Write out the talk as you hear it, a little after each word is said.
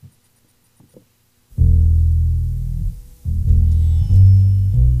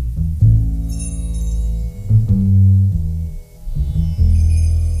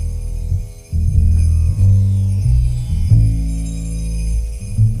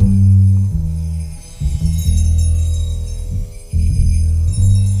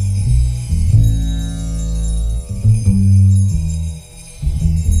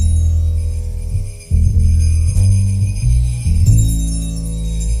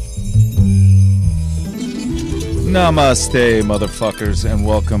Namaste, motherfuckers, and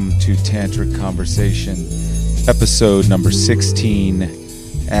welcome to Tantric Conversation, episode number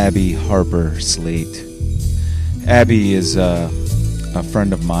 16, Abby Harper Slate. Abby is a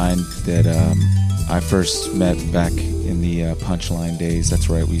friend of mine that I first met back in the Punchline days. That's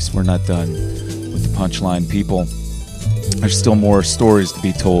right, we're not done with the Punchline people. There's still more stories to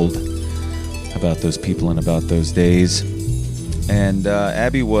be told about those people and about those days. And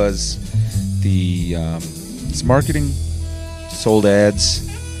Abby was the marketing, sold ads,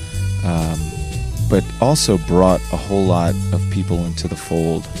 but also brought a whole lot of people into the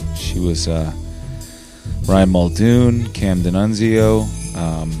fold. She was Ryan Muldoon, Cam D'Annunzio,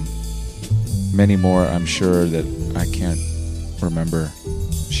 many more I'm sure that I can't remember.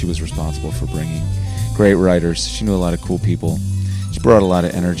 She was responsible for bringing great writers. She knew a lot of cool people. She brought a lot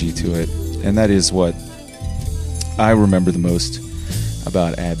of energy to it, and that is what I remember the most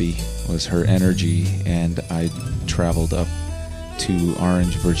about Abby, was her energy. And I traveled up to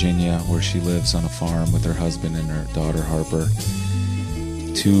Orange, Virginia, where she lives on a farm with her husband and her daughter Harper,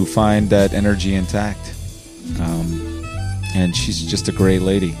 to find that energy intact. And she's just a great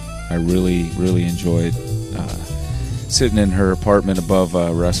lady. I really, really enjoyed sitting in her apartment above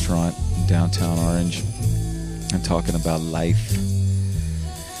a restaurant in downtown Orange and talking about life.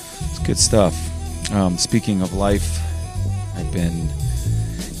 It's good stuff. Speaking of life, I've been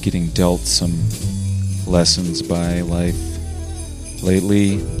getting dealt some lessons by life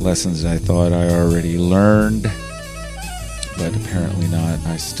lately. Lessons I thought I already learned, but apparently not.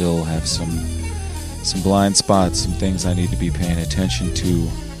 I still have some blind spots, some things I need to be paying attention to.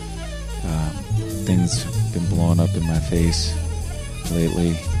 Things have been blowing up in my face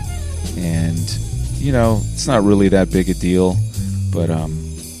lately, and it's not really that big a deal, but I'm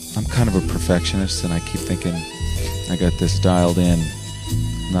kind of a perfectionist, and I keep thinking I got this dialed in.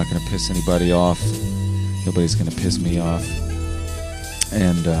 I'm not going to piss anybody off. Nobody's going to piss me off.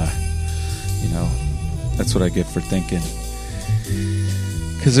 And, that's what I get for thinking.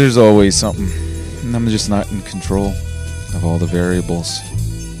 Because there's always something. And I'm just not in control of all the variables.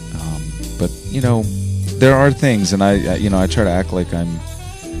 But, there are things, and I try to act like I'm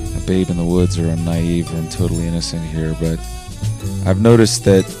a babe in the woods, or I'm naive, or I'm totally innocent here. But I've noticed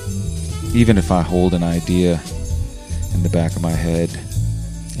that even if I hold an idea in the back of my head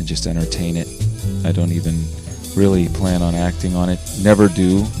and just entertain it, I don't even really plan on acting on it. Never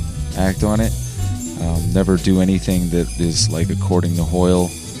do act on it. Never do anything that is like according to Hoyle,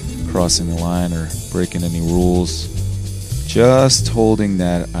 crossing the line or breaking any rules. Just holding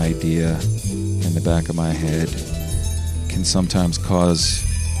that idea in the back of my head can sometimes cause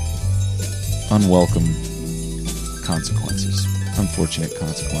unwelcome consequences, unfortunate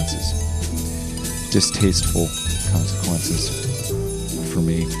consequences, distasteful consequences for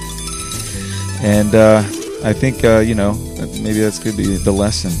me. And I think, maybe that's going to be the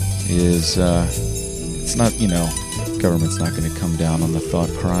lesson is it's not, government's not going to come down on the thought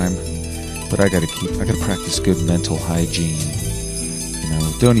crime, but I got to practice good mental hygiene.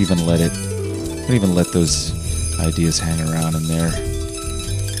 Don't even let those ideas hang around in there.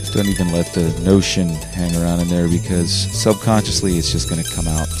 Don't even let the notion hang around in there, because subconsciously it's just going to come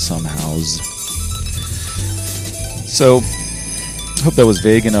out somehow. So, I hope that was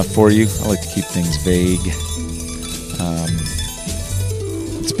vague enough for you. I like to keep things vague.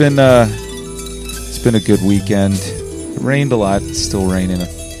 It's been a good weekend. It rained a lot. It's still raining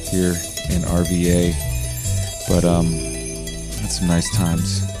here in RVA, but had some nice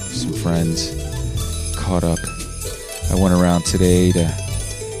times, some friends, caught up. I went around today to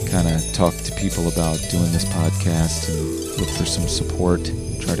kind of talk to people about doing this podcast and look for some support,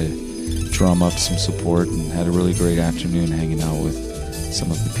 try to drum up some support, and had a really great afternoon hanging out with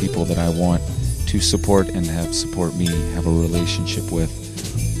some of the people that I want to support and have support me, have a relationship with.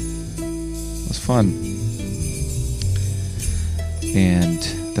 It was fun. And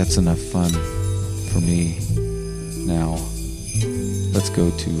that's enough fun for me. Now, let's go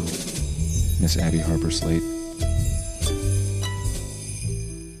to Miss Abby Harper Slate.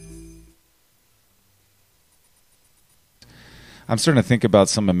 I'm starting to think about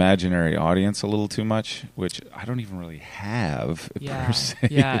some imaginary audience a little too much, which I don't even really have per se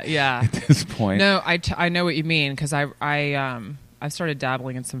at this point. No, I know what you mean, because I've started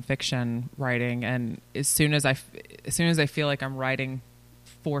dabbling in some fiction writing, and as soon as I feel like I'm writing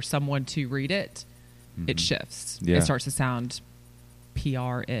for someone to read it, it shifts. Yeah. It starts to sound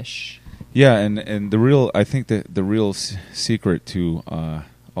PR-ish. Yeah, and I think that the real secret to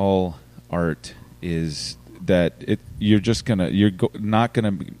all art is that you're not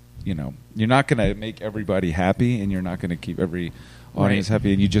gonna make everybody happy, and you're not gonna keep every audience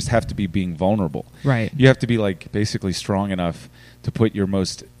happy, and you just have to be being vulnerable. Right. You have to be like basically strong enough to put your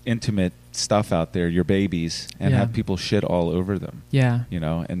most intimate stuff out there, your babies, and have people shit all over them. Yeah. You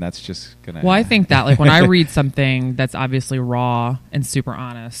know, and that's just going to Well, I think that like when I read something that's obviously raw and super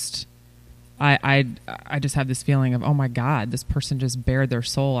honest, I just have this feeling of, oh my God, this person just bared their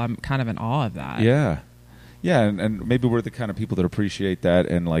soul. I'm kind of in awe of that. Yeah. Yeah, and maybe we're the kind of people that appreciate that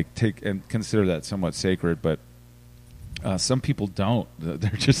and like take and consider that somewhat sacred, but some people don't.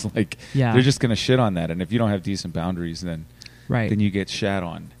 They're just like they're just going to shit on that, and if you don't have decent boundaries, then you get shat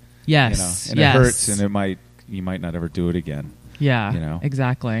on. Yes, you know? And it hurts, and you might not ever do it again. Yeah, you know?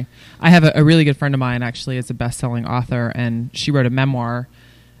 Exactly. I have a really good friend of mine, actually, is a best-selling author, and she wrote a memoir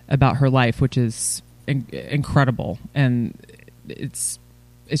about her life, which is incredible, and it's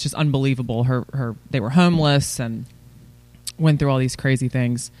just unbelievable. They were homeless and went through all these crazy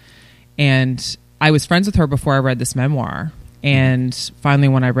things, and I was friends with her before I read this memoir, and finally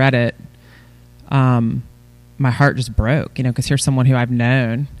when I read it, my heart just broke, because here's someone who I've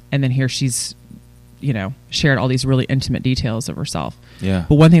known, and then here she's, shared all these really intimate details of herself. Yeah.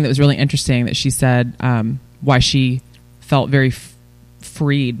 But one thing that was really interesting that she said, why she felt very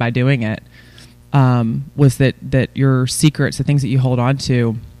freed by doing it, was that your secrets, the things that you hold on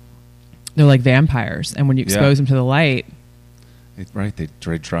to, they're like vampires, and when you expose them to the light, they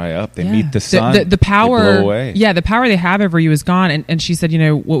dry up. They meet the sun. The power, they blow away. Yeah, the power they have over you is gone. And she said,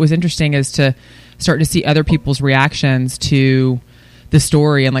 what was interesting is to start to see other people's reactions to the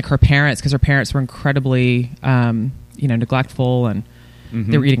story, and like her parents, because her parents were incredibly, neglectful, and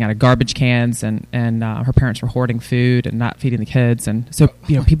they were eating out of garbage cans, and her parents were hoarding food and not feeding the kids, and so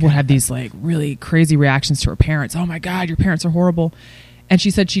people would have these like really crazy reactions to her parents. Oh my God, your parents are horrible. And she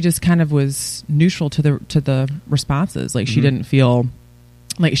said she just kind of was neutral to the responses. Like she didn't feel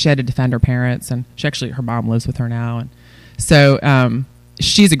like she had to defend her parents, and her mom lives with her now, and so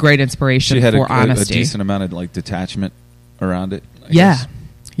she's a great inspiration for honesty. A decent amount of like detachment around it. I guess.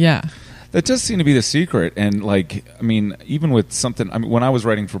 That does seem to be the secret. And like, I mean, even with something, when I was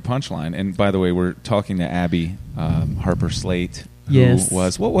writing for Punchline, and by the way, we're talking to Abby Harper Slate.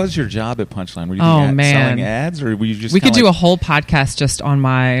 What was your job at Punchline? Were you selling ads, or were you just? We could do a whole podcast just on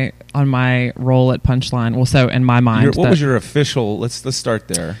my role at Punchline. Well, so in my mind, what was your official? Let's start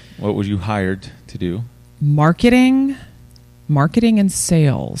there. What were you hired to do? Marketing and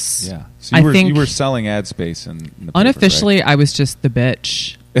sales. Yeah, so you were selling ad space in the paper, unofficially. right? I was just the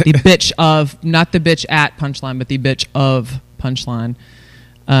bitch, the bitch of, not the bitch at Punchline, but the bitch of Punchline.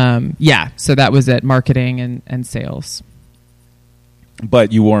 So that was it, marketing and sales.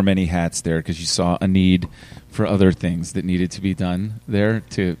 But you wore many hats there because you saw a need for other things that needed to be done there.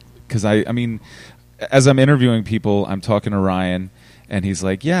 Because I mean, as I'm interviewing people, I'm talking to Ryan, and he's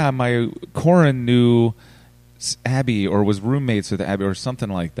like, "Yeah, my Corin knew Abby, or was roommates with Abby, or something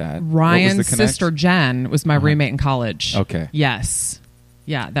like that." Ryan's sister Jen was my roommate in college. Okay. Yes.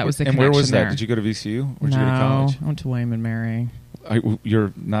 Yeah, that was the connection. And where was that? There. Did you go to VCU? Where'd you go to college? I went to William and Mary.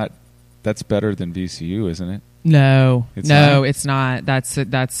 You're not. That's better than VCU, isn't it? No, it's not. That's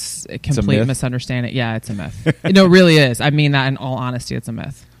a complete misunderstanding. Yeah, it's a myth. No, it really is. I mean that in all honesty, it's a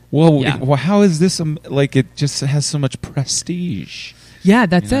myth. Well, how is this like it just has so much prestige? Yeah,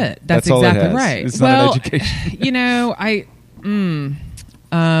 that's it. That's exactly it right. It's not an education.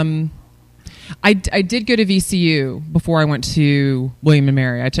 I did go to VCU before I went to William and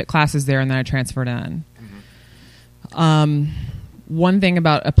Mary. I took classes there, and then I transferred in. One thing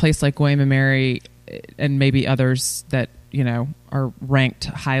about a place like William and Mary, and maybe others that are ranked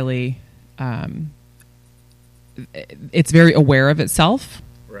highly, it's very aware of itself.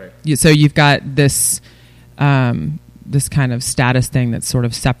 Right. So you've got this this kind of status thing that's sort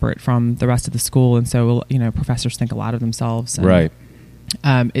of separate from the rest of the school, and so professors think a lot of themselves. And, right.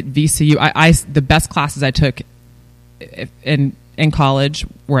 At VCU, I the best classes I took in college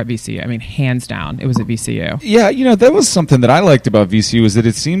were at VCU. I mean, hands down, it was at VCU. Yeah, that was something that I liked about VCU, is that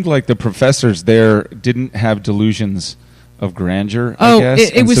it seemed like the professors there didn't have delusions of grandeur. I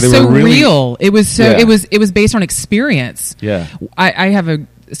guess. It was so real. It was so it was based on experience. Yeah, I have a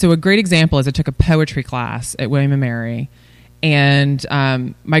great example is I took a poetry class at William and Mary, and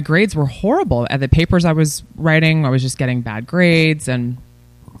my grades were horrible. At the papers I was writing, I was just getting bad grades, and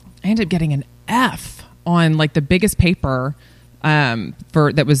I ended up getting an F on like the biggest paper.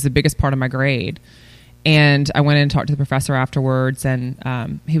 That was the biggest part of my grade. And I went in and talked to the professor afterwards,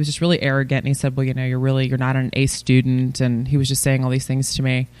 and he was just really arrogant, and he said, well, you're not an A student, and he was just saying all these things to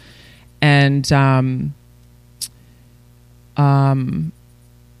me. And oh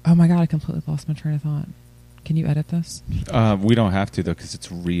my God, I completely lost my train of thought. Can you edit this? We don't have to though, because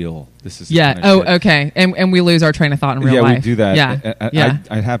it's real. This is Yeah. kind of shit. Okay. And we lose our train of thought in real life. Yeah, we do that. Yeah.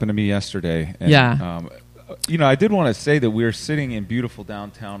 It happened to me yesterday. And, Yeah. I did want to say that we're sitting in beautiful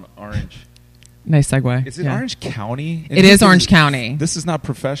downtown Orange. Nice segue. Is it Orange County? It is Orange County. This is not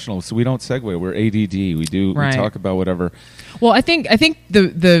professional, so we don't segue. We're ADD. We talk about whatever. Well, I think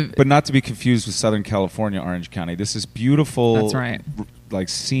the But not to be confused with Southern California, Orange County. This is beautiful. That's right. Like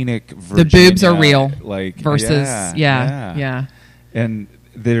scenic Virginia. The boobs are real. Like versus yeah. And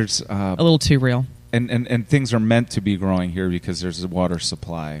there's a little too real. And things are meant to be growing here because there's a water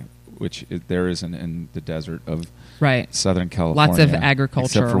supply, which there isn't in the desert of Southern California. Lots of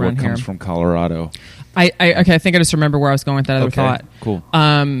agriculture except for around what comes here. from Colorado. I think I just remember where I was going with that other thought. Cool.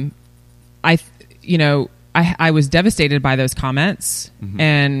 I was devastated by those comments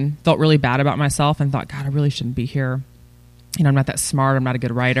and felt really bad about myself and thought, God, I really shouldn't be here. I'm not that smart. I'm not a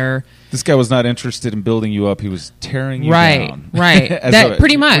good writer. This guy was not interested in building you up. He was tearing you down. Right. That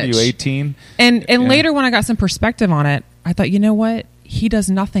pretty much. Were you 18? And later when I got some perspective on it, I thought, you know what? He does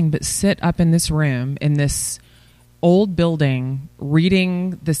nothing but sit up in this room, in this old building,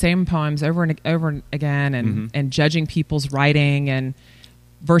 reading the same poems over and over again and judging people's writing. And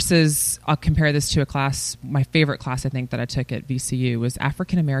versus, I'll compare this to a class, my favorite class I think that I took at VCU was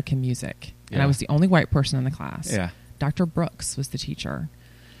African American music. Yeah. And I was the only white person in the class. Yeah. Dr. Brooks was the teacher.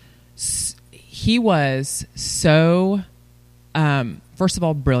 He was so, first of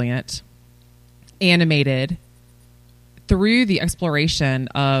all, brilliant, animated, through the exploration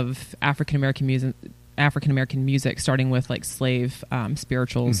of African American music, starting with like slave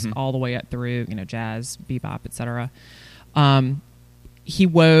spirituals, all the way up through jazz, bebop, etc. He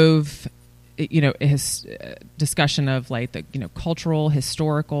wove, his discussion of like the cultural,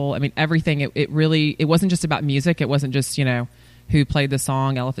 historical. I mean, everything. It really wasn't just about music. It wasn't just who played the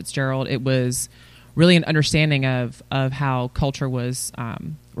song, Ella Fitzgerald. It was really an understanding of how culture was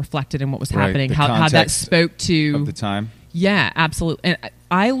reflected in what was happening, how that spoke to of the time. Yeah, absolutely. And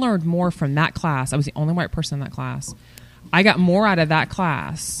I learned more from that class. I was the only white person in that class. I got more out of that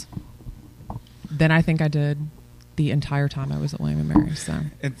class than I think I did the entire time I was at William & Mary.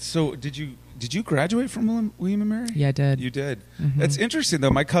 And so did you graduate from William & Mary? Yeah, I did. You did. That's interesting, though.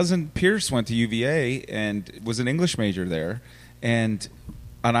 My cousin Pierce went to UVA and was an English major there. And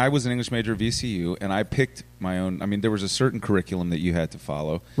I was an English major at VCU, and I picked my own. I mean, there was a certain curriculum that you had to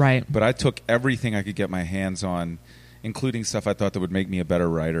follow. Right. But I took everything I could get my hands on, including stuff I thought that would make me a better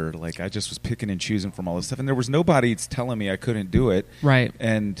writer. Like, I just was picking and choosing from all this stuff. And there was nobody telling me I couldn't do it. Right.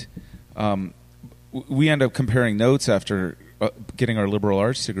 And we end up comparing notes after getting our liberal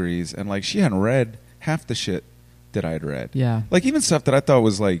arts degrees. And, like, she hadn't read half the shit that I had read. Yeah. Like, even stuff that I thought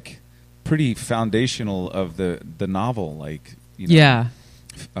was, like, pretty foundational of the novel. Like, yeah.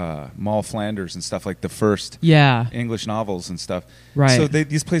 Moll Flanders and stuff, like the first English novels and stuff. Right. So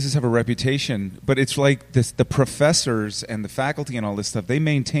these places have a reputation, but it's like the professors and the faculty and all this stuff, they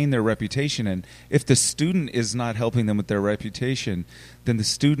maintain their reputation, and if the student is not helping them with their reputation, then the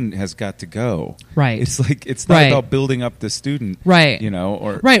student has got to go. Right. It's like, it's not about building up the student. Right.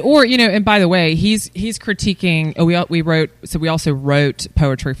 Or and by the way, he's critiquing. We also wrote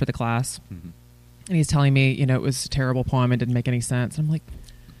poetry for the class. And he's telling me, it was a terrible poem and didn't make any sense. I'm like,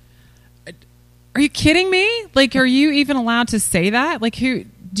 are you kidding me? Like, are you even allowed to say that? Like, do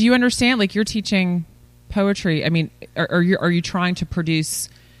you understand? Like, you're teaching poetry. I mean, are you trying to produce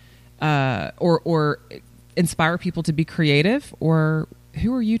or inspire people to be creative? Or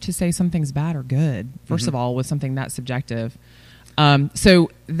who are you to say something's bad or good? First of all, with something that subjective.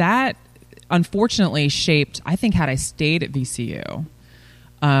 So that unfortunately shaped, I think, had I stayed at VCU,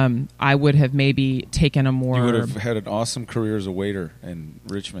 I would have maybe taken a more... You would have had an awesome career as a waiter in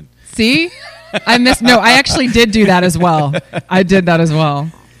Richmond. See? I actually did do that as well. I did that as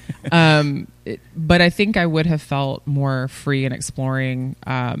well. But I think I would have felt more free in exploring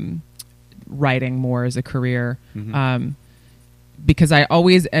writing more as a career. Because I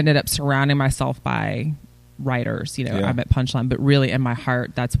always ended up surrounding myself by writers. I'm at Punchline, but really in my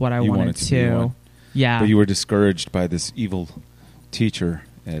heart, that's what I wanted to. Yeah. But you were discouraged by this evil teacher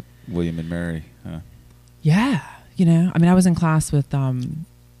at William & Mary, huh? Yeah. I was in class with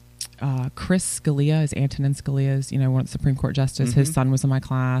Chris Scalia, is Antonin Scalia's, one of the Supreme Court justice. His son was in my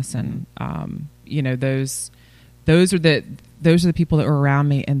class, and those are the people that were around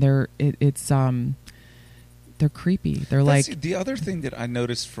me, and they're creepy. That's the other thing that I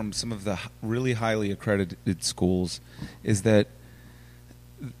noticed from some of the really highly accredited schools is that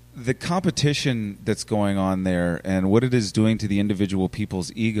the competition that's going on there and what it is doing to the individual people's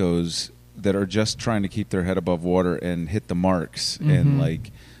egos that are just trying to keep their head above water and hit the marks and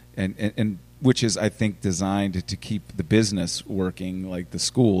which is, I think, designed to keep the business working, like the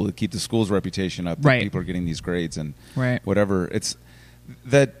school, to keep the school's reputation up. That Right. people are getting these grades and Right. whatever. It's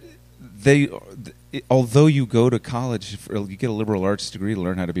that although you go to college, you get a liberal arts degree to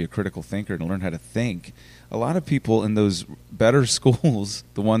learn how to be a critical thinker and learn how to think. A lot of people in those better schools,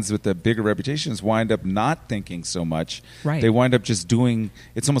 the ones with the bigger reputations, wind up not thinking so much. Right. They wind up just doing.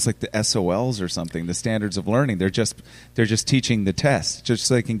 It's almost like the SOLs or something, the standards of learning. They're just teaching the test just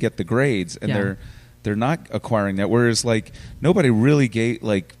so they can get the grades, and Yeah. they're not acquiring that. Whereas like nobody really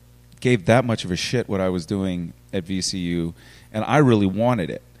gave that much of a shit what I was doing at VCU, and I really wanted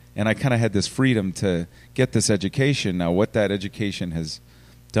it. And I kind of had this freedom to get this education. Now, what that education has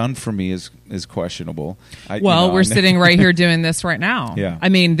done for me is questionable. We're sitting right here doing this right now. Yeah. I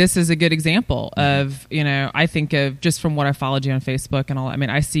mean, this is a good example of, I think of just from what I followed you on Facebook and all. I mean,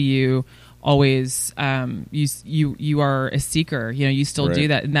 I see you always, you are a seeker, you still Right. do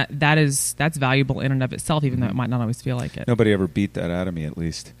that. And that's valuable in and of itself, even though it might not always feel like it. Nobody ever beat that out of me, at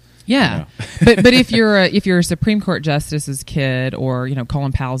least. Yeah, but if you're a Supreme Court justice's kid, or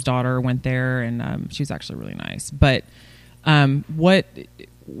Colin Powell's daughter went there, and she's actually really nice. But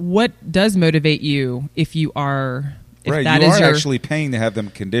what does motivate you if you are Right, that you is are your, actually paying to have them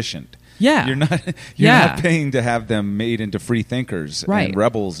conditioned. Yeah. You're not paying to have them made into free thinkers Right. and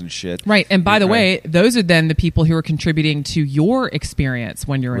rebels and shit. right? And by the Right. way, those are then the people who are contributing to your experience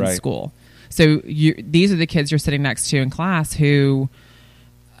when you're in Right. school. So these are the kids you're sitting next to in class who,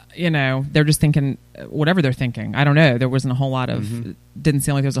 they're just thinking whatever they're thinking. I don't know. There wasn't a whole lot of. Didn't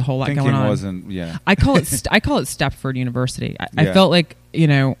seem like there was a whole lot Thinking going on. wasn't, yeah. I call it Stepford University. I Yeah. felt like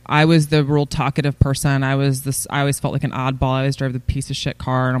I was the real talkative person. I always felt like an oddball. I always drove the piece of shit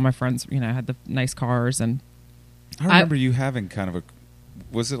car, and all my friends had the nice cars. And I remember you having kind of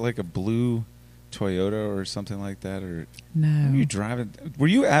was it like a blue Toyota or something like that, or no, were you driving? Were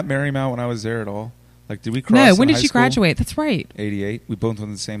you at Marymount when I was there at all? Like, did we cross? no. When in did high you school? graduate? That's right. 88. We both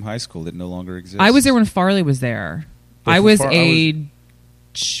went to the same high school that no longer exists. I was there when Farley was there. But I for was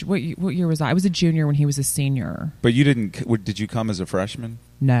what year was I? I was a junior when he was a senior. But you didn't. Did you come as a freshman?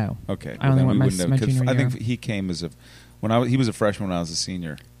 No. Okay. I only then went we my wouldn't have, 'cause junior I year. think he came as he was a freshman when I was a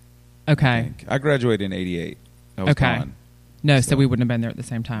senior. I Okay. think. I graduated in 88. I was Okay. gone. No, so So- we wouldn't have been there at the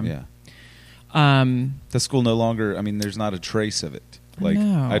same time. Yeah. Um. The school no longer. I mean, there's not a trace of it. Like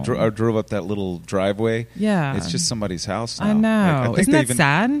know. I drove up that little driveway. Yeah. It's just somebody's house now. I know. Like, I think Isn't they that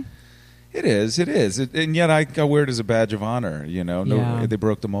sad? It is. It is. And yet I wear it as a badge of honor. Yeah. They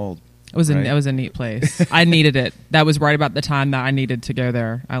broke the mold. It was Right. it was a neat place. I needed it. That was right about the time that I needed to go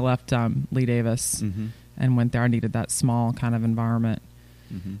there. I left Lee Davis Mm-hmm. and went there. I needed that small kind of environment.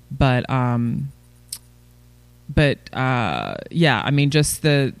 Mm-hmm. But yeah, I mean, just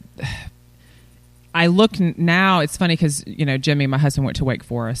I look now. It's funny because Jimmy, my husband, went to Wake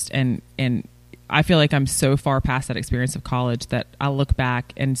Forest, and I feel like I'm so far past that experience of college that I look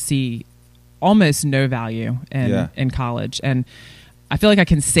back and see almost no value in college, and I feel like I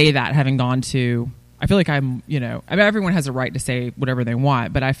can say that having gone to. I feel like I'm, I mean, everyone has a right to say whatever they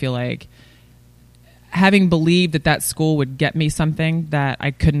want, but I feel like having believed that school would get me something that I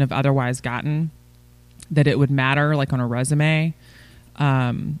couldn't have otherwise gotten, that it would matter, like on a resume.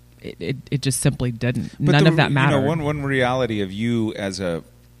 It just simply didn't. But None of that mattered. One reality of you as a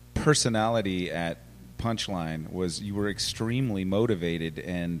personality at Punchline was you were extremely motivated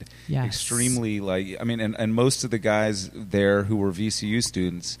and Yes. extremely and most of the guys there who were VCU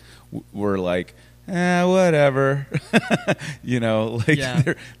students were like, whatever.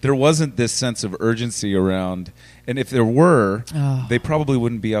 Yeah. there wasn't this sense of urgency around, and if there were, they probably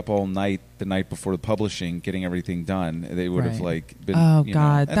wouldn't be up all night the night before the publishing getting everything done. They would have Right. been. Oh,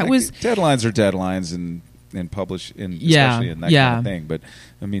 God. and That was- deadlines are deadlines and publish in Yeah, especially in that yeah. kind of thing. But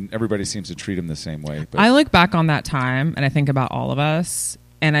I mean, everybody seems to treat them the same way. But I look back on that time and I think about all of us,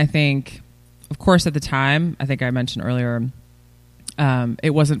 and I think, of course, at the time, I think I mentioned earlier, it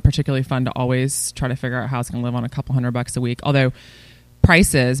wasn't particularly fun to always try to figure out how I was going to live on a couple $100 a week. Although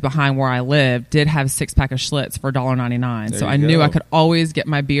prices behind where I lived did have a 6-pack of Schlitz for $1.99, There so you I knew go. I could always get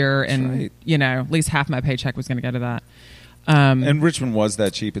my beer, and right. at least half my paycheck was going to go to that. and Richmond was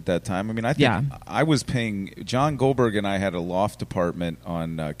that cheap at that time. I mean, I think Yeah. I was paying. John Goldberg and I had a loft apartment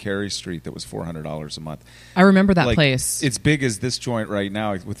on Cary Street that was $400 a month. I remember that Like, place. It's big as this joint right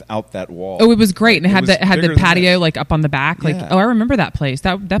now without that wall. Oh, it was great, and it had was the bigger than patio this. like up on the back. Like, Yeah. I remember that place.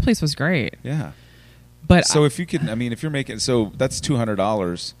 That place was great. Yeah. But So if you could, I mean, if you're making, so that's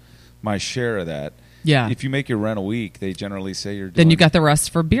 $200, my share of that, Yeah. if you make your rent a week, they generally say you're doing, Then you got the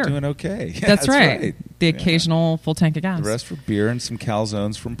rest for beer. doing okay. Yeah, that's right. The occasional full tank of gas. The rest for beer and some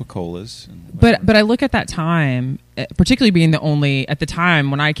calzones from Picolas. But I look at that time, particularly being the only, at the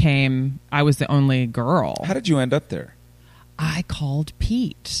time when I came, I was the only girl. How did you end up there? I called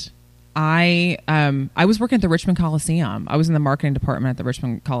Pete. I was working at the Richmond Coliseum. I was in the marketing department at the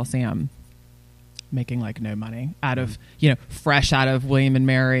Richmond Coliseum, making like no money out of, fresh out of William and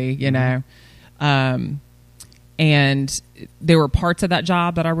Mary, know. And there were parts of that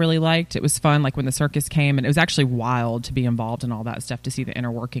job that I really liked. It was fun, like when the circus came, and it was actually wild to be involved in all that stuff, to see the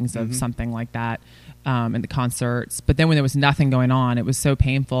inner workings of something like that, and the concerts. But then when there was nothing going on, it was so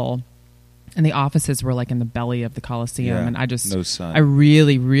painful. And the offices were like in the belly of the Coliseum, and I just, no sun. I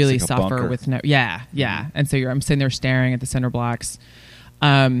really, really It's like a suffer bunker. with no, yeah. And so I'm sitting there staring at the cinder blocks.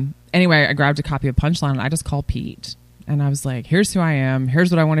 Anyway, I grabbed a copy of Punchline and I just called Pete. And I was like, here's who I am. Here's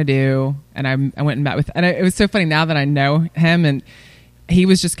what I want to do. And I went and met with, and it was so funny now that I know him. And he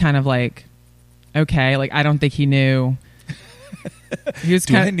was just kind of like, okay, like, I don't think he knew. He was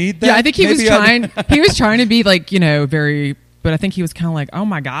Do kind I of, need that? yeah, I think he Maybe was trying, he was trying to be like, very, but I think he was kind of like, oh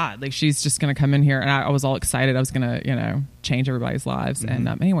my God, like she's just going to come in here. And I was all excited. I was going to, change everybody's lives. And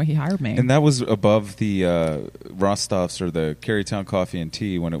anyway, he hired me. And that was above the Rostovs or the Carytown Coffee and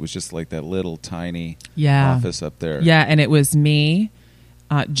Tea, when it was just like that little tiny office up there. Yeah, and it was me,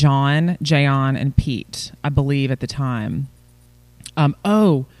 John, Jayon, and Pete, I believe at the time.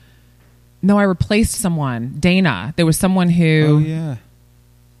 No, I replaced someone. Dana. There was someone who... Oh, yeah.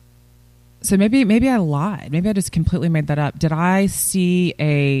 So maybe I lied. Maybe I just completely made that up. Did I see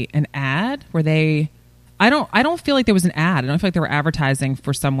an ad where they... I don't feel like there was an ad. I don't feel like they were advertising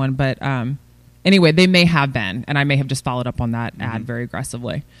for someone, but anyway, they may have been, and I may have just followed up on that ad very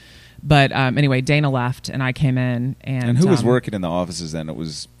aggressively. But anyway, Dana left, and I came in. And who was working in the offices then? It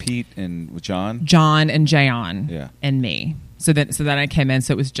was Pete and John? John and Jayon, yeah, and me. So then I came in,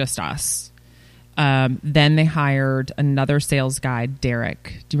 so it was just us. Then they hired another sales guy,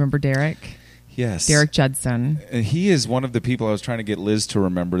 Derek. Do you remember Derek? Yes. Derek Judson. He is one of the people I was trying to get Liz to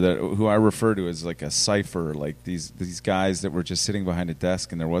remember, who I refer to as like a cipher, like these guys that were just sitting behind a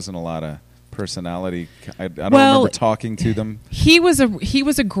desk and there wasn't a lot of personality. I don't remember talking to them. He was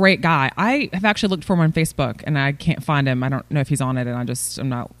a great guy. I have actually looked for him on Facebook and I can't find him. I don't know if he's on it, and I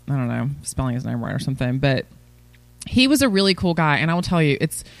don't know, spelling his name right or something, but he was a really cool guy. And I will tell you,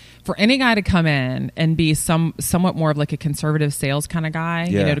 it's for any guy to come in and be somewhat more of like a conservative sales kind of guy,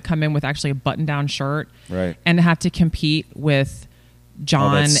 to come in with actually a button-down shirt, right, and have to compete with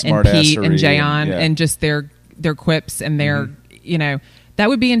John and Pete and Jayon and just their quips and their, that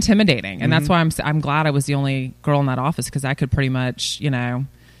would be intimidating. And that's why I'm glad I was the only girl in that office, because I could pretty much,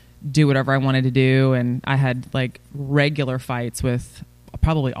 do whatever I wanted to do. And I had like regular fights with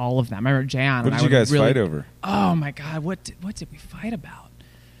probably all of them. I remember Jayon. What did you guys fight over? Oh my God, what did we fight about?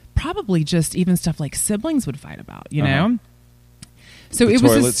 Probably just even stuff like siblings would fight about, know? So the it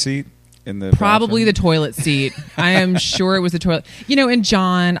was toilet seat in the probably bathroom? the toilet seat. I am sure it was the toilet. And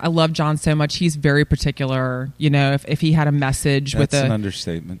John, I love John so much. He's very particular. If he had a message That's with an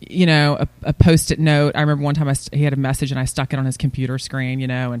understatement. A Post-it note. I remember one time he had a message and I stuck it on his computer screen.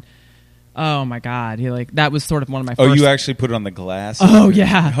 And oh my God, that was sort of one of my first. Oh, you actually put it on the glass? Oh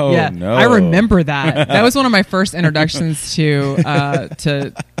yeah. Oh yeah. no. I remember that. That was one of my first introductions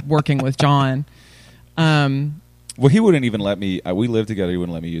to working with John. Well, he wouldn't even let me. We lived together. He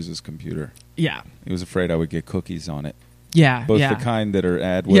wouldn't let me use his computer. Yeah. He was afraid I would get cookies on it. Yeah. Both the kind that are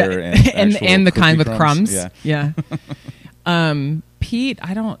adware and the kind with crumbs. Yeah. Pete,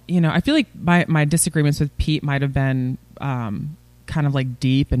 I don't. I feel like my disagreements with Pete might have been kind of like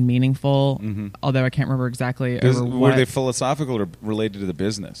deep and meaningful, although I can't remember exactly. Were they philosophical or related to the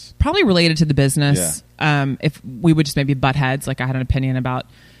business? Probably related to the business. Yeah. If we would just maybe butt heads, like I had an opinion about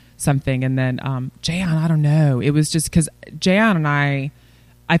something, and then Jayon, I don't know. It was just because Jayon and I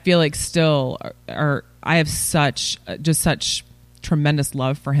feel like still are. I have such tremendous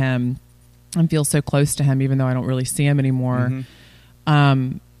love for him and feel so close to him, even though I don't really see him anymore.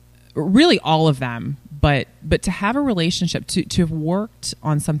 Really, all of them. But to have a relationship, to have worked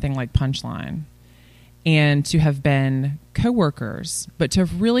on something like Punchline, and to have been coworkers, but to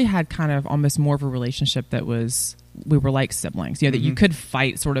have really had kind of almost more of a relationship that was, we were like siblings, that you could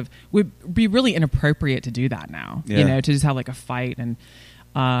fight, sort of, would be really inappropriate to do that now, to just have like a fight, and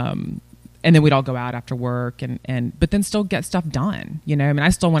then we'd all go out after work but then still get stuff done. I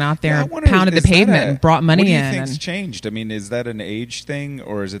still went out there and pounded the pavement and brought money in. What do you think's changed? I mean, is that an age thing,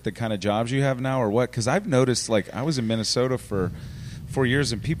 or is it the kind of jobs you have now, or what? Because I've noticed, like, I was in Minnesota for for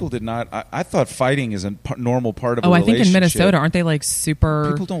years, and people did not. I thought fighting is a normal part of a I relationship. think in Minnesota, aren't they like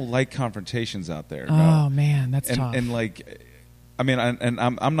super? People don't like confrontations out there. Oh no. man, that's tough. And like, I mean,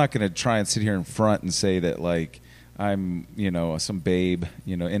 I'm not going to try and sit here in front and say that like I'm some babe,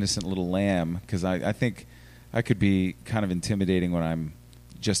 innocent little lamb, because I think I could be kind of intimidating when I'm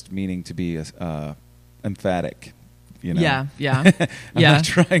just meaning to be emphatic. Yeah. I'm not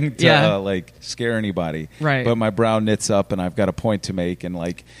trying to like scare anybody, right? But my brow knits up, and I've got a point to make, and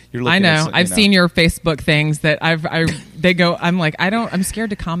like you're looking. I know. I've seen your Facebook things that they go. I'm like, I'm scared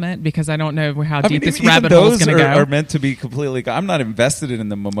to comment because I don't know how deep this rabbit hole is going to go. Are meant to be completely. I'm not invested in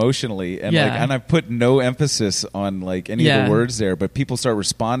them emotionally, and and I've put no emphasis on like any of the words there. But people start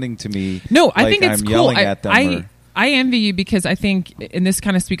responding to me. No, I think it's I'm cool. Yelling at them. I envy you because I think, and this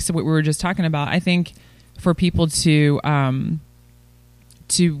kind of speaks to what we were just talking about. I think for people to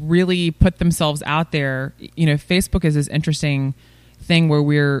really put themselves out there, Facebook is this interesting thing where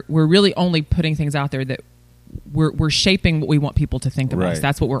we're really only putting things out there that we're shaping what we want people to think of us.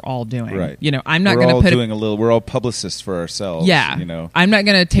 That's what we're all doing. Right. I'm not going to put we're all publicists for ourselves. Yeah. I'm not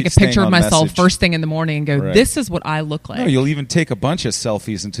going to take a picture of myself first thing in the morning and go, this is what I look like. No, you'll even take a bunch of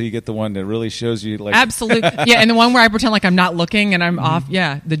selfies until you get the one that really shows you like. Absolutely. Yeah. And the one where I pretend like I'm not looking and I'm off.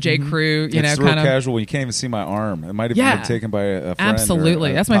 Yeah. The J. Crew, it's real casual. You can't even see my arm. It might have been taken by a friend.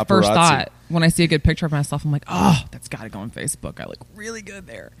 Absolutely. That's my paparazzi. First thought. When I see a good picture of myself, I'm like, oh, that's got to go on Facebook. I look really good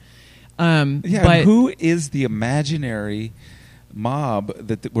there. But who is the imaginary mob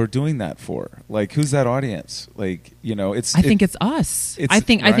that we're doing that for? Like, who's that audience? Like, I think it's us. I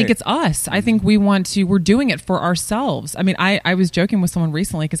think it's us. I think we're doing it for ourselves. I mean, I was joking with someone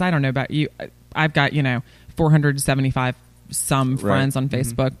recently because I don't know about you. I've got 475 some friends on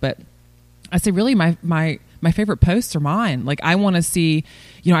Facebook, but I say really my favorite posts are mine. Like, I want to see,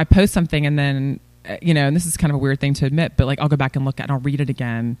 I post something and then and this is kind of a weird thing to admit, but like I'll go back and look at it and I'll read it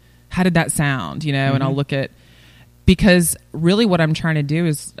again. How did that sound? And I'll look at, because really what I'm trying to do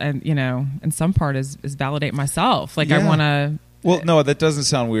is, in some part is validate myself. Like I want to. Well, no, that doesn't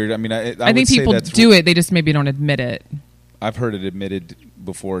sound weird. I mean, I think people do it. They just maybe don't admit it. I've heard it admitted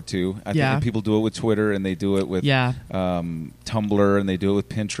before too. I think people do it with Twitter, and they do it with Tumblr, and they do it with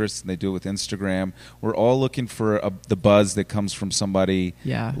Pinterest, and they do it with Instagram. We're all looking for the buzz that comes from somebody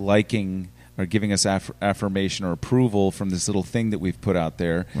liking or giving us affirmation or approval from this little thing that we've put out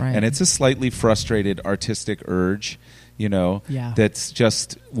there. Right. And it's a slightly frustrated artistic urge, that's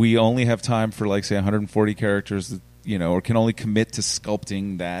just, we only have time for like say 140 characters, or can only commit to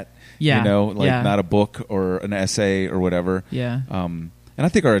sculpting that, not a book or an essay or whatever. Yeah. And I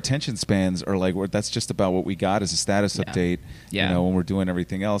think our attention spans are like, that's just about what we got as a status update, when we're doing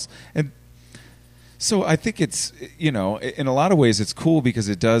everything else. And so I think it's, in a lot of ways it's cool because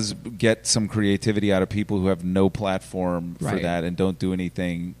it does get some creativity out of people who have no platform for that and don't do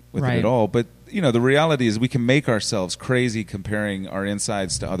anything with it at all. But, the reality is we can make ourselves crazy comparing our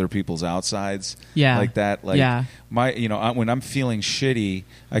insides to other people's outsides. Yeah. Like that. Like when I'm feeling shitty,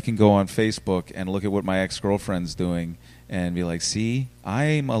 I can go on Facebook and look at what my ex-girlfriend's doing and be like, see,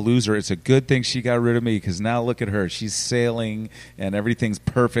 I'm a loser. It's a good thing she got rid of me because now look at her. She's sailing and everything's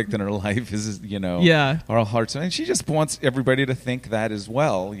perfect in her life. Is our hearts. And she just wants everybody to think that as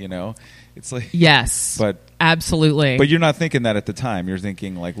well, It's like... Yes, but absolutely. But you're not thinking that at the time. You're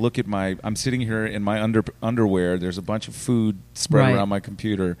thinking like, look at I'm sitting here in my underwear. There's a bunch of food spread around my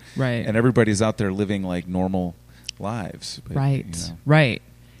computer. Right. And everybody's out there living like normal lives. But, Right.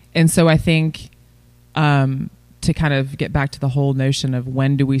 And so I think... to kind of get back to the whole notion of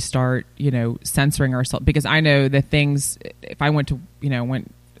when do we start, censoring ourselves? Because I know that things, if I went to,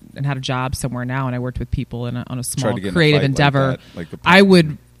 went and had a job somewhere now and I worked with people on a small creative endeavor, I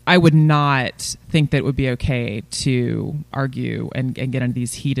would not think that it would be okay to argue and get into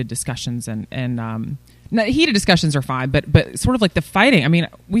these heated discussions and heated discussions are fine, but sort of like the fighting. I mean,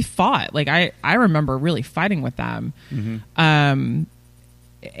 we fought. Like I remember really fighting with them,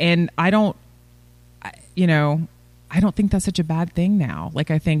 and I don't think that's such a bad thing now.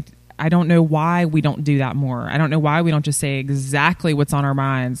 Like I don't know why we don't do that more. I don't know why we don't just say exactly what's on our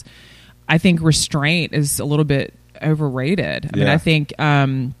minds. I think restraint is a little bit overrated. I mean, I think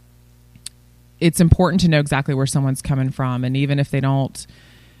it's important to know exactly where someone's coming from, and even if they don't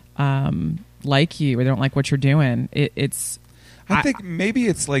like you or they don't like what you're doing, I think maybe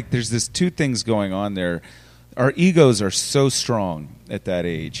it's like there's this two things going on there. Our egos are so strong at that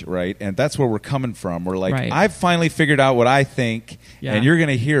age, right? And that's where we're coming from. We're like, I've finally figured out what I think, and you're going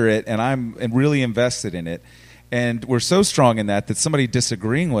to hear it, and I'm really invested in it. And we're so strong in that somebody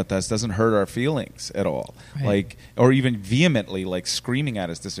disagreeing with us doesn't hurt our feelings at all. Right. Like, or even vehemently, like screaming at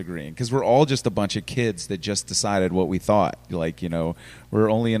us disagreeing. Because we're all just a bunch of kids that just decided what we thought. Like, we're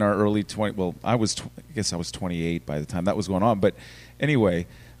only in our early 20s. Well, I guess I was 28 by the time that was going on. But anyway,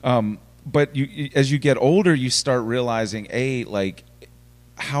 but as you get older, you start realizing, like,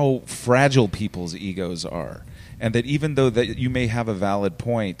 how fragile people's egos are. And that even though that you may have a valid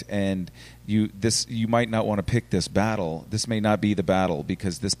point and you might not want to pick this battle, this may not be the battle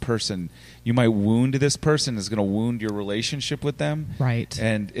because this person, you might wound this person, is going to wound your relationship with them. Right.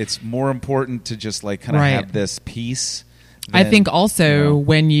 And it's more important to just like kind of have this peace. I think also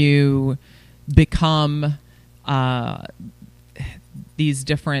when you become these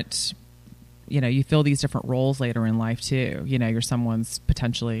different, you fill these different roles later in life too. You're someone's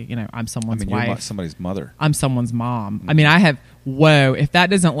potentially, I'm someone's wife. You're somebody's mother. I'm someone's mom. Mm-hmm. I mean, I have, if that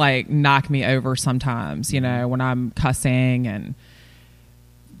doesn't like knock me over sometimes, when I'm cussing and,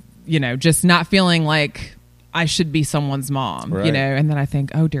 just not feeling like I should be someone's mom, right. And then I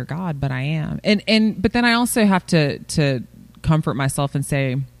think, oh dear God, but I am. But then I also have to comfort myself and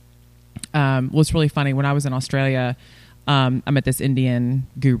say, it's really funny. When I was in Australia, I met this Indian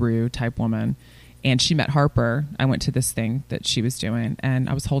guru type woman, and she met Harper. I went to this thing that she was doing, and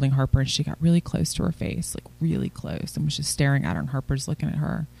I was holding Harper, and she got really close to her face, like really close, and was just staring at her, and Harper's looking at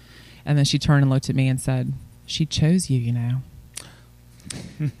her. And then she turned and looked at me and said, "She chose you,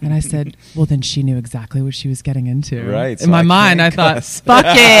 And I said, well, then she knew exactly what she was getting into. Right. In my mind, I thought, fuck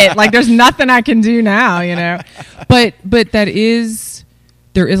it. Like, there's nothing I can do now, But there is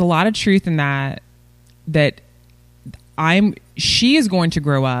a lot of truth in that she is going to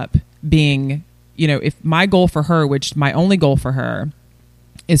grow up being, if my goal for her, which my only goal for her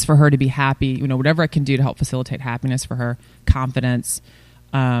is for her to be happy, whatever I can do to help facilitate happiness for her, confidence,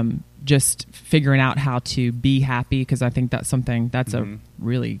 just figuring out how to be happy. Cause I think that's something that's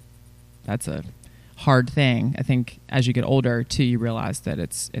that's a hard thing. I think as you get older too, you realize that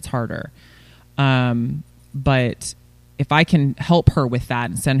it's harder. But if I can help her with that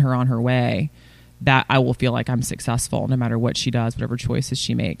and send her on her way, that I will feel like I'm successful no matter what she does, whatever choices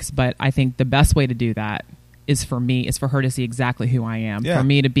she makes. But I think the best way to do that is for her to see exactly who I am, for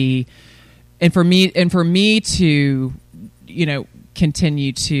me to be, and for me to,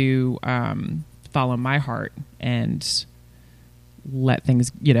 continue to follow my heart and let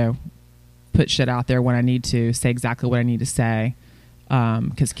things, put shit out there when I need to, say exactly what I need to say.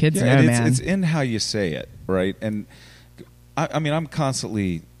 Because kids know, man. It's in how you say it, right? And I mean, I'm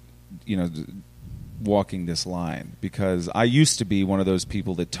constantly, walking this line because I used to be one of those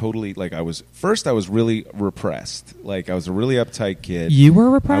people that totally, like, I was really repressed. Like, I was a really uptight kid. You were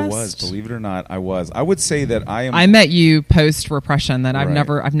repressed? I was, believe it or not, I was. I would say that I met you post repression. That I've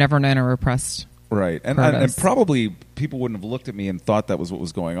never known a repressed. Right. And probably people wouldn't have looked at me and thought that was what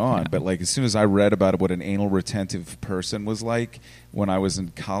was going on. Yeah. But like as soon as I read about what an anal retentive person was like when I was in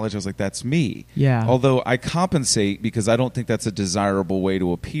college, I was like, that's me. Yeah. Although I compensate because I don't think that's a desirable way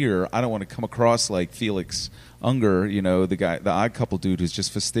to appear. I don't want to come across like Felix Unger, the Odd Couple dude who's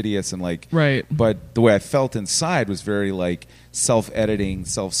just fastidious and like. Right. But the way I felt inside was very like self-editing,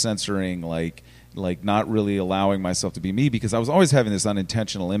 self-censoring, like not really allowing myself to be me because I was always having this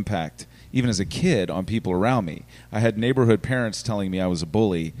unintentional impact, even as a kid, on people around me. I had neighborhood parents telling me I was a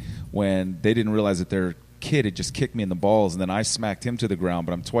bully when they didn't realize that their kid had just kicked me in the balls, and then I smacked him to the ground,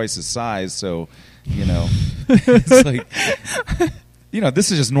 but I'm twice his size, so, it's like,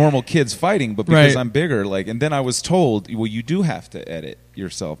 this is just normal kids fighting, but because I'm bigger, and then I was told, well, you do have to edit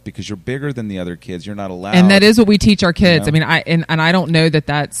yourself because you're bigger than the other kids. You're not allowed. And that is what we teach our kids. I mean, I don't know that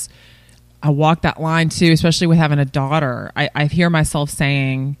that's, I walk that line too, especially with having a daughter. I hear myself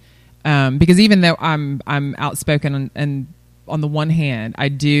saying, because even though I'm outspoken and on the one hand, I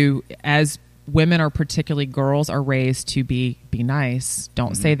do, as women are, particularly girls, are raised to be nice.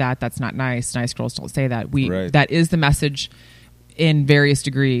 Don't say that. That's not nice. Nice girls don't say that. That is the message in various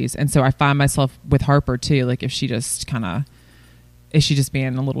degrees. And so I find myself with Harper too, like if she just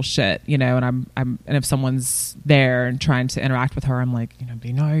being a little shit, and and if someone's there and trying to interact with her, I'm like,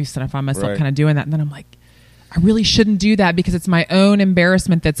 be nice. And I find myself kind of doing that. And then I'm like, I really shouldn't do that because it's my own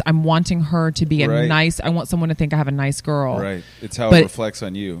embarrassment I'm wanting her to be I want someone to think I have a nice girl. Right. It's how it reflects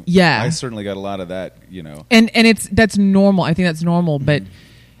on you. Yeah. I certainly got a lot of that, And that's normal. I think that's normal. But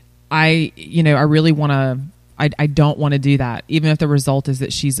I really want to, I don't want to do that, even if the result is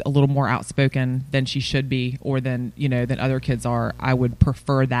that she's a little more outspoken than she should be, or than other kids are. I would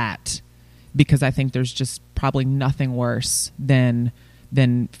prefer that because I think there's just probably nothing worse than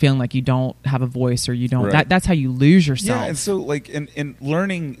feeling like you don't have a voice or you don't. That's how you lose yourself. Yeah, and so like in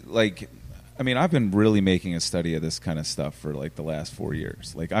learning, like I mean, I've been really making a study of this kind of stuff for like the last 4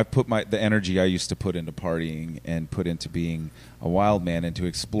 years. Like I've put the energy I used to put into partying and put into being a wild man, into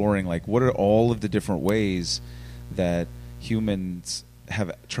exploring like what are all of the different ways that humans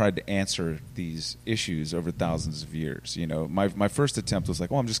have tried to answer these issues over thousands of years. You know, my first attempt was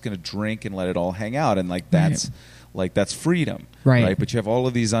like, well, I'm just going to drink and let it all hang out, and like that's that's freedom, right? But you have all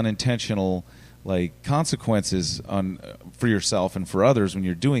of these unintentional like consequences for yourself and for others when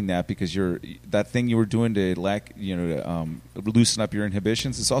you're doing that, because that thing you were doing to loosen up your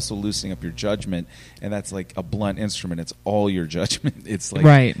inhibitions, it's also loosening up your judgment, and that's like a blunt instrument. It's all your judgment. It's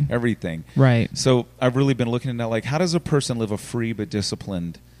like everything. Right. So I've really been looking at like, how does a person live a free but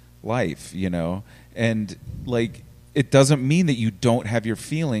disciplined life, you know? And like, it doesn't mean that you don't have your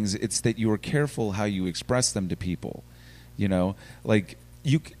feelings. It's that you are careful how you express them to people, you know? Like,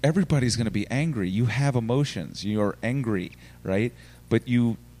 everybody's going to be angry. You have emotions. You are angry, right? But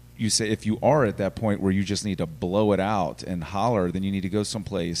you say, if you are at that point where you just need to blow it out and holler, then you need to go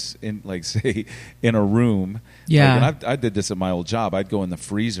someplace in, like, say, in a room. Yeah. Like, and I did this at my old job. I'd go in the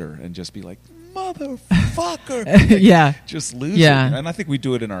freezer and just be like, motherfucker. Like, yeah. Just lose it. And I think we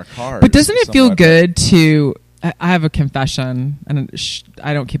do it in our cars. But doesn't it feel good to... I have a confession, and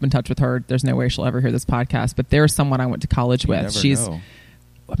I don't keep in touch with her. There's no way she'll ever hear this podcast. But there's someone I went to college with. She's know.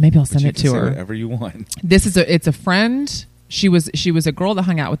 Maybe I'll send it to her. Whatever you want. It's a friend. She was a girl that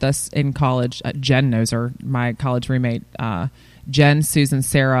hung out with us in college. Jen knows her, my college roommate. Jen, Susan,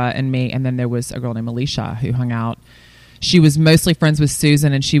 Sarah, and me. And then there was a girl named Alicia who hung out. She was mostly friends with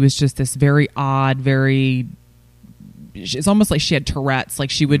Susan, and she was just this very odd, it's almost like she had Tourette's. Like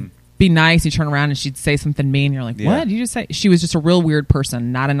she would be nice, you turn around and she'd say something mean, and you're like, what did you just say? She was just a real weird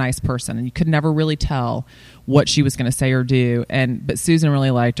person, not a nice person, and you could never really tell what she was going to say or do. But Susan really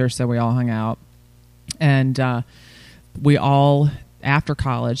liked her, so we all hung out. And we all, after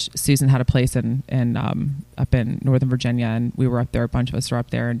college, Susan had a place in up in Northern Virginia, and we were up there. A bunch of us were up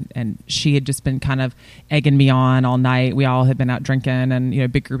there, and she had just been kind of egging me on all night. We all had been out drinking, and a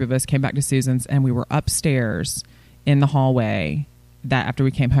big group of us came back to Susan's, and we were upstairs in the hallway that after we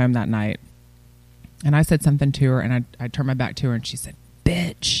came home that night. And I said something to her, and I turned my back to her, and she said,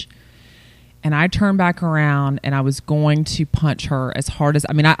 bitch. And I turned back around, and I was going to punch her as hard as,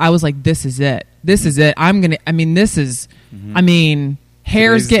 I was like, this is it. This is it. Hair's Today's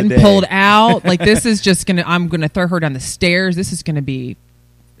getting pulled out. Like, this is just I'm going to throw her down the stairs. This is going to be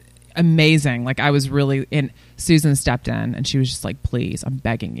amazing. Like, I was really Susan stepped in, and she was just like, please, I'm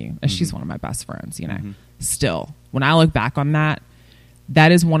begging you. And she's one of my best friends, Still, when I look back on that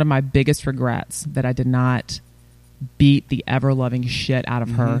is one of my biggest regrets, that I did not beat the ever-loving shit out of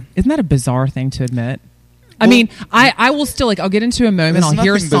her. Isn't that a bizarre thing to admit? Well, I will still, I'll get into a moment, I'll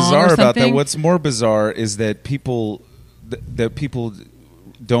hear a song bizarre or something. About that. What's more bizarre is that people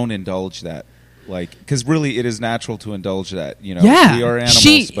don't indulge that. Because really, it is natural to indulge that. We are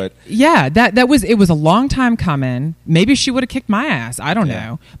animals, but it was a long time coming. Maybe she would have kicked my ass. I don't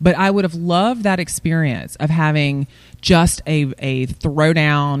know, but I would have loved that experience of having just a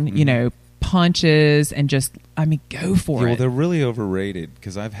throwdown, punches, and just go for it. Well, they're really overrated,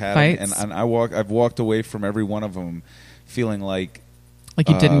 because I've had them, and I've walked away from every one of them feeling like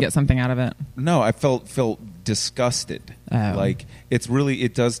you didn't get something out of it. No, I felt disgusted. Oh.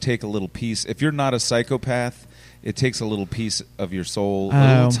 It does take a little piece. If you're not a psychopath, it takes a little piece of your soul,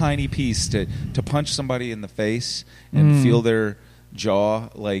 a little tiny piece to punch somebody in the face and feel their jaw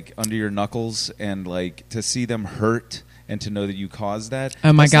under your knuckles, and to see them hurt, and to know that you caused that.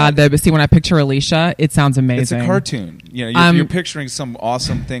 Oh my God! But see, when I picture Alicia, it sounds amazing. It's a cartoon. You're picturing some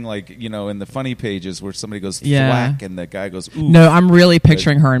awesome thing, in the funny pages where somebody goes thwack and the guy goes ooh. No, I'm really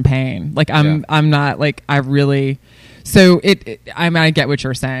picturing her in pain. I'm not I really. So I get what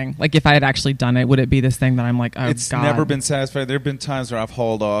you're saying. If I had actually done it, would it be this thing that I'm like, oh, it's God. never been satisfied. There have been times where I've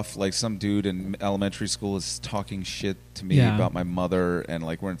hauled off, some dude in elementary school is talking shit to me about my mother, and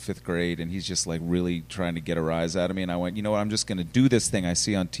we're in 5th grade, and he's just really trying to get a rise out of me, and I went, you know what, I'm just going to do this thing I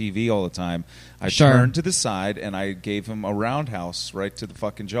see on TV all the time. I turned to the side, and I gave him a roundhouse right to the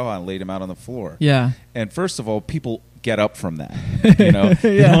fucking jaw and laid him out on the floor. Yeah. And first of all, people get up from that. You don't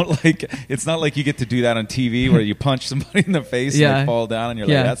it's not like you get to do that on TV where you punch somebody in the face and they fall down and you're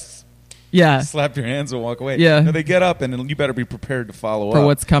like, that's slap your hands and walk away. Yeah. No, they get up, and you better be prepared to follow up for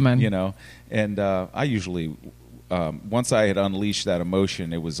what's coming. And I usually once I had unleashed that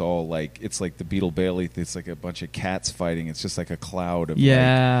emotion, it was all it's like the Beetle Bailey. It's like a bunch of cats fighting. It's just like a cloud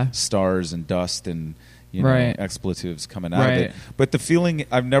of stars and dust and expletives coming out of it. But the feeling,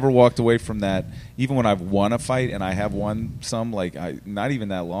 I've never walked away from that. Even when I've won a fight, and I have won some, not even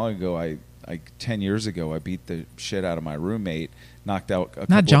that long ago, 10 years ago, I beat the shit out of my roommate, knocked out a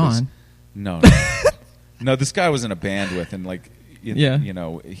couple Not John. No. No, this guy was in a band with, and like, Yeah. you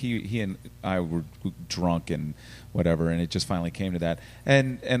know, he and I were drunk and whatever, and it just finally came to that.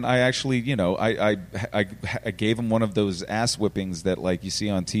 And I actually, you know, I gave him one of those ass whippings that like you see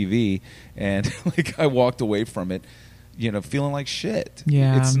on TV, and like I walked away from it, you know, feeling like shit.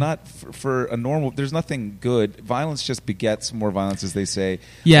 Yeah. It's not for a normal. There's nothing good. Violence just begets more violence, as they say.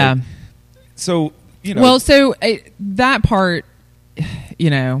 Yeah. Like, so you know. Well, so that part, you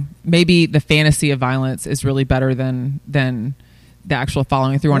know, maybe the fantasy of violence is really better than the actual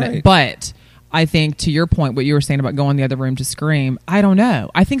following through on it. But I think, to your point, what you were saying about going in the other room to scream, I don't know.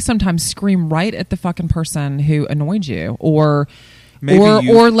 I think sometimes scream right at the fucking person who annoyed you, or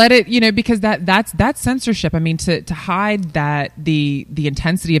let it, you know, because that's censorship. I mean, to hide that the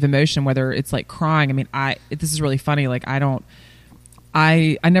intensity of emotion, whether it's like crying. I mean, this is really funny. Like,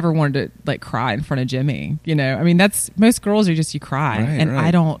 I never wanted to like cry in front of Jimmy. You know, I mean, that's most girls are just, you cry, and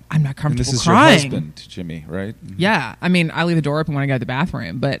right. I'm not comfortable and this is crying. Your husband, Jimmy, right? Mm-hmm. Yeah, I mean, I leave the door open when I go to the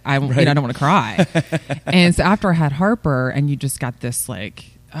bathroom, but I don't want to cry. And so after I had Harper, and you just got this like,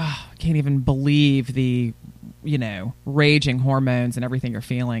 I can't even believe the, you know, raging hormones and everything you're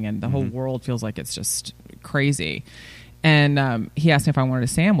feeling, and the whole world feels like it's just crazy. And he asked me if I wanted a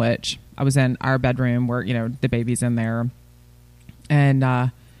sandwich. I was in our bedroom where, you know, the baby's in there. And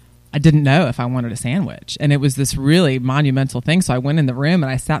I didn't know if I wanted a sandwich. And it was this really monumental thing. So I went in the room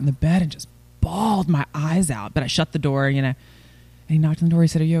and I sat in the bed and just bawled my eyes out. But I shut the door, you know. And he knocked on the door. He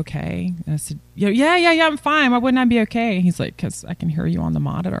said, "Are you okay?" And I said, yeah, I'm fine. Why wouldn't I be okay? He's like, "Because I can hear you on the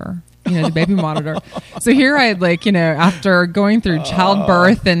monitor, you know, the baby monitor." So here I had, like, you know, after going through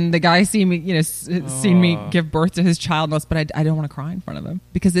childbirth, and the guy seen me, you know, seen me give birth to his childless, but I don't want to cry in front of him,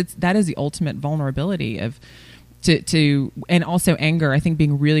 because that is the ultimate vulnerability of, to and also anger. I think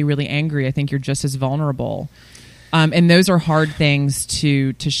being really, really angry, I think you're just as vulnerable. And those are hard things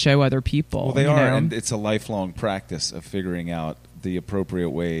to show other people. Well, they are, know? And it's a lifelong practice of figuring out the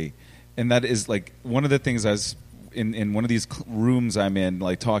appropriate way. And that is like one of the things I was in one of these rooms I'm in,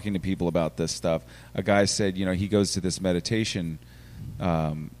 like talking to people about this stuff. A guy said, you know, he goes to this meditation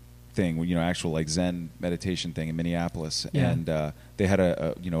thing, you know, actual like Zen meditation thing in Minneapolis, and they had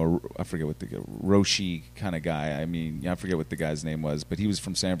I forget what the Roshi kind of guy. I mean, I forget what the guy's name was, but he was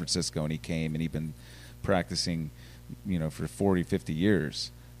from San Francisco, and he came, and he'd been practicing, you know, for 40, 50 years.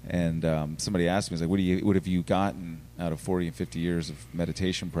 And somebody asked me, he's like, what have you gotten out of 40 and 50 years of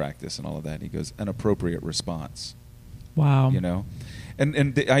meditation practice and all of that? And he goes, an appropriate response. Wow. You know?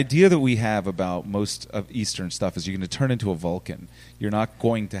 And the idea that we have about most of Eastern stuff is you're going to turn into a Vulcan. You're not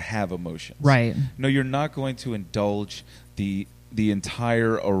going to have emotions. Right. No, you're not going to indulge the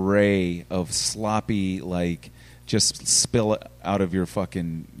entire array of sloppy, like, just spill it out of your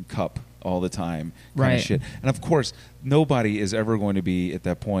fucking cup all the time kind of shit. And of course, nobody is ever going to be at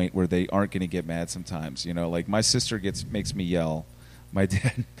that point where they aren't going to get mad sometimes. You know, like my sister makes me yell. My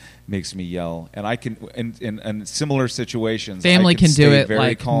dad makes me yell, and I can in similar situations. Family can do it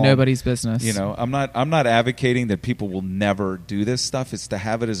like calm. Nobody's business. You know, I'm not advocating that people will never do this stuff. It's to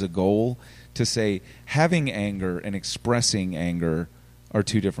have it as a goal, to say having anger and expressing anger are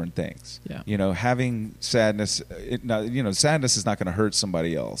two different things. Yeah. You know, having sadness, sadness is not going to hurt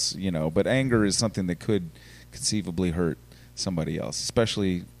somebody else. You know, but anger is something that could conceivably hurt somebody else,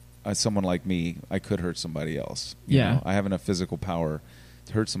 especially. Someone like me, I could hurt somebody else. You know? I have enough physical power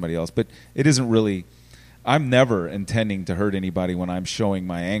to hurt somebody else. But it isn't really... I'm never intending to hurt anybody when I'm showing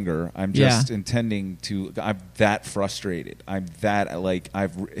my anger. I'm just intending to... I'm that frustrated. I'm that, like,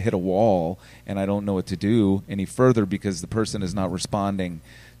 I've hit a wall, and I don't know what to do any further because the person is not responding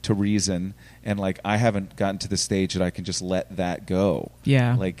to reason, and like I haven't gotten to the stage that I can just let that go.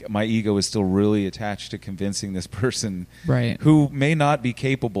 Yeah. Like my ego is still really attached to convincing this person who may not be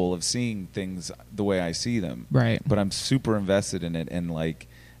capable of seeing things the way I see them. Right. But I'm super invested in it, and like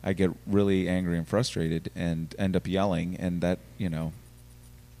I get really angry and frustrated and end up yelling, and that, you know,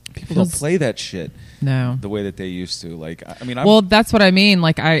 people don't play that shit the way that they used to. Like, I mean, well, that's what I mean.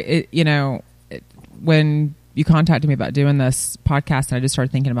 Like when you contacted me about doing this podcast, and I just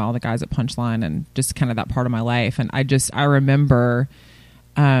started thinking about all the guys at Punchline and just kind of that part of my life. And I remember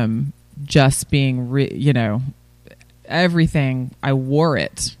just being, everything, I wore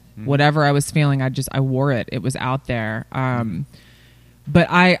it. Whatever I was feeling, I wore it. It was out there. But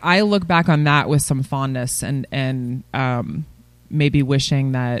I look back on that with some fondness and maybe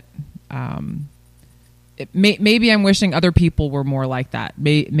wishing that maybe I'm wishing other people were more like that.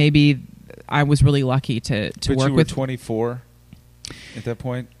 Maybe I was really lucky to work with. But you were 24 at that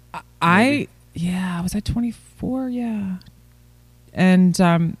point? Was I 24? Yeah.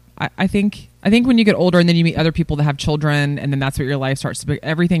 I think when you get older and then you meet other people that have children, and then that's what your life starts to be,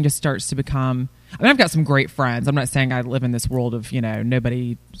 everything just starts to become. I mean, I've got some great friends. I'm not saying I live in this world of,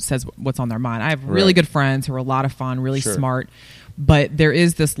 nobody says what's on their mind. I have really good friends who are a lot of fun, really smart, but there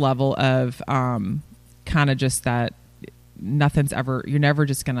is this level of kind of just that you're never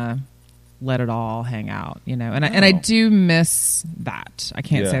just gonna let it all hang out, and I do miss that. I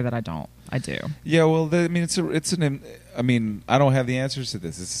can't say that I don't. I do. Yeah, well, I mean, I don't have the answers to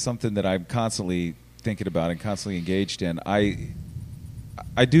this. It's something that I'm constantly thinking about and constantly engaged in.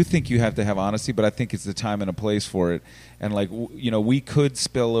 I do think you have to have honesty, but I think it's the time and a place for it. And we could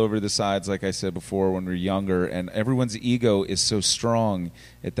spill over the sides, like I said before, when we were younger, and everyone's ego is so strong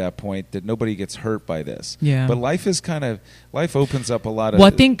at that point that nobody gets hurt by this. Yeah. But life opens up a lot of.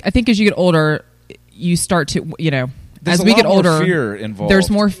 Well, I think as you get older, you start to, There's as we get older, fear involved. There's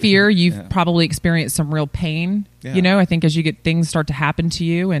more fear. You've probably experienced some real pain. Yeah. I think as you get things start to happen to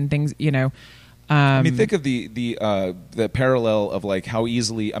you and things, I mean, think of the parallel of like how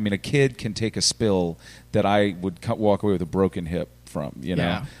easily. I mean, a kid can take a spill that I would walk away with a broken hip from.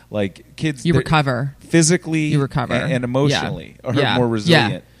 Like kids, you recover physically, you recover, and emotionally, are more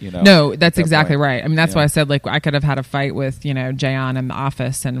resilient. No, that's exactly right. I mean, that's why I said like I could have had a fight with Jayon in the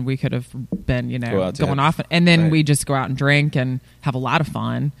office, and we could have been going off, and then we just go out and drink and have a lot of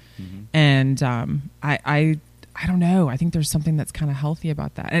fun, and I don't know. I think there's something that's kind of healthy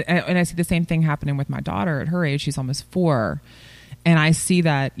about that. And I see the same thing happening with my daughter at her age. She's almost 4. And I see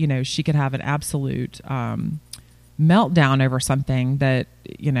that, she could have an absolute meltdown over something that,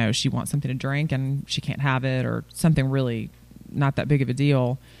 she wants something to drink and she can't have it, or something really not that big of a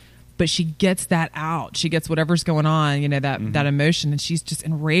deal. But she gets that out. She gets whatever's going on, that emotion, and she's just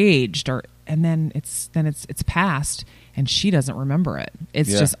enraged, and then it's past and she doesn't remember it.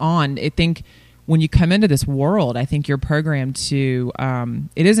 It's just on. I think when you come into this world, I think you're programmed to,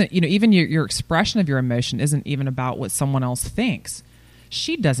 it isn't, even your expression of your emotion isn't even about what someone else thinks.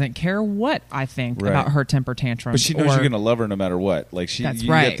 She doesn't care what I think about her temper tantrums. But she knows you're going to love her no matter what. Like you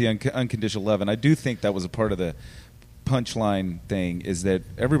get the unconditional love. And I do think that was a part of the punchline thing, is that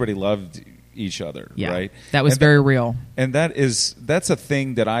everybody loved each other, right? That was very real. And that's a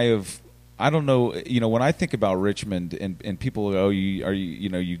thing that I don't know, when I think about Richmond and people go, are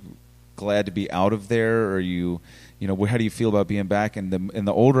you glad to be out of there, or how do you feel about being back? And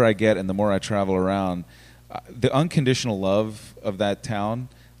the older I get and the more I travel around, the unconditional love of that town,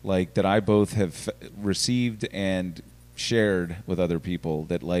 like that I both have received and shared with other people,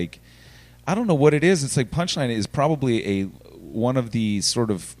 that like I don't know what it is. It's like Punchline is probably one of the sort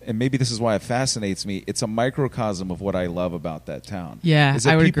of, and maybe this is why it fascinates me, it's a microcosm of what I love about that town. Yeah, is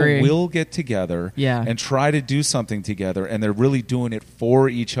that I would people agree. will get together and try to do something together, and they're really doing it for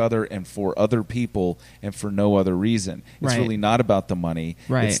each other and for other people and for no other reason. It's really not about the money.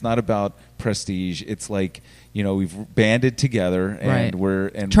 It's not about prestige. It's like, we've banded together and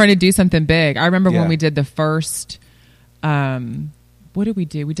we're trying to do something big. I remember when we did the first what did we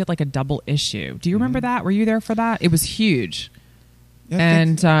do? We did like a double issue. Do you remember that? Were you there for that? It was huge.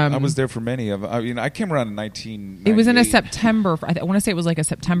 Yeah, I was there for many of. I came around in 1998. It was in a September. I want to say it was like a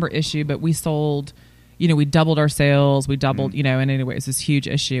September issue, but we sold. We doubled our sales. We doubled. And anyway, it was this huge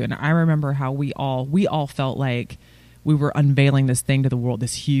issue. And I remember how we all felt like we were unveiling this thing to the world,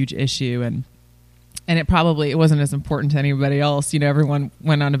 this huge issue, and it wasn't as important to anybody else. Everyone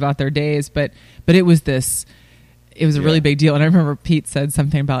went on about their days, but it was this. It was a really big deal. And I remember Pete said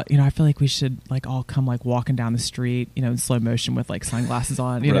something about, I feel like we should like all come like walking down the street, in slow motion with like sunglasses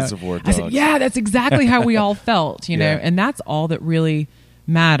on. Reservoir Dogs. I said, yeah, that's exactly how we all felt, and that's all that really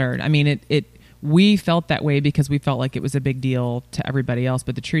mattered. I mean, we felt that way because we felt like it was a big deal to everybody else.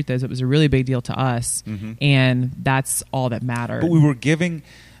 But the truth is it was a really big deal to us. And that's all that mattered. But we were giving...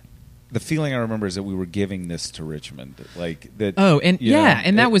 The feeling I remember is that we were giving this to Richmond, like that. Oh, and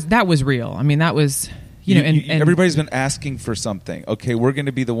that was real. I mean, that was... and everybody's been asking for something. Okay, we're going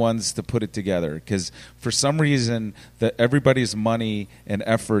to be the ones to put it together, because for some reason that everybody's money and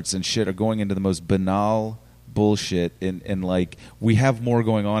efforts and shit are going into the most banal bullshit, and like we have more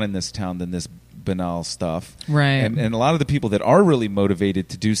going on in this town than this banal stuff. Right. And a lot of the people that are really motivated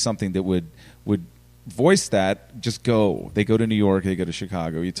to do something that would voice that just go. They go to New York, they go to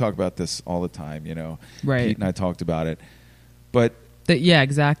Chicago. You talk about this all the time, Right. Pete and I talked about it. But yeah,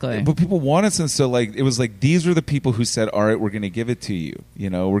 exactly. But people want us, and so like it was like these were the people who said, "All right, we're going to give it to you.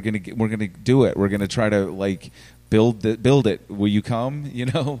 We're going to do it. We're going to try to like build it. Will you come?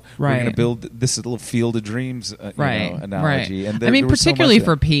 Right. We're going to build this little field of dreams analogy." Right. And particularly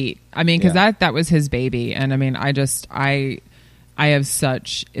for Pete. I mean, because that was his baby, and I mean, I I have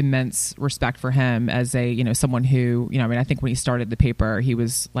such immense respect for him as a, you know, someone who, you know, I mean, I think when he started the paper, he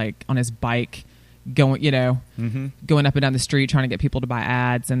was like on his bike going, you know, going up and down the street trying to get people to buy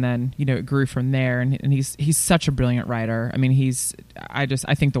ads, and then, you know, it grew from there. And he's such a brilliant writer. I mean,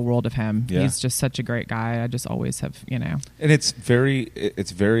 I think the world of him. Yeah. He's just such a great guy. I just always have, you know. And it's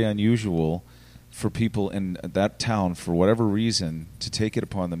very unusual for people in that town, for whatever reason, to take it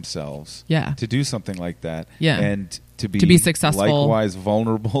upon themselves, to do something like that, and to be successful, likewise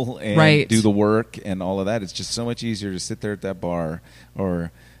vulnerable, and do the work and all of that. It's just so much easier to sit there at that bar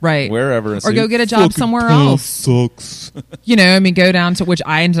or wherever, and or go get a job somewhere else. Sucks. You know, I mean, go down to, which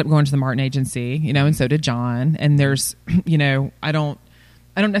I ended up going to the Martin Agency, you know, and so did John. And there's, you know, I don't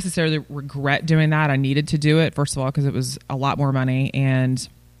necessarily regret doing that. I needed to do it, first of all, because it was a lot more money, and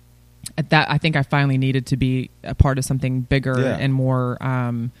at that, I think I finally needed to be a part of something bigger and more.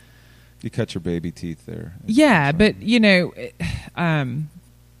 You cut your baby teeth there. Yeah, but you know,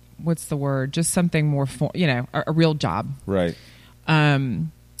 what's the word? Just something more, you know, a real job, right?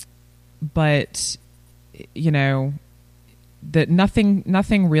 But you know, that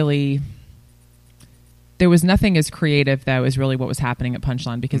nothing really. There was nothing as creative, though, as really what was happening at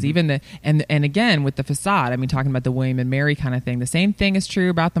Punchline, because even and again with the facade, I mean, talking about the William and Mary kind of thing, the same thing is true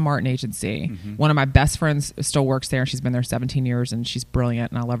about the Martin Agency. One of my best friends still works there. She's been there 17 years, and she's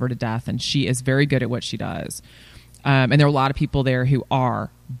brilliant, and I love her to death, and she is very good at what she does. And there are a lot of people there who are,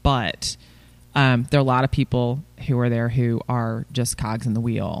 but there are a lot of people who are there who are just cogs in the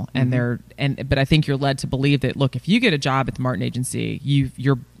wheel, and but I think you're led to believe that, look, if you get a job at the Martin Agency,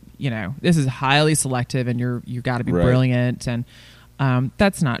 you're you know, this is highly selective, and you got to be brilliant, and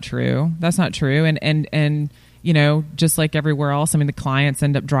that's not true. That's not true. And you know, just like everywhere else, I mean, the clients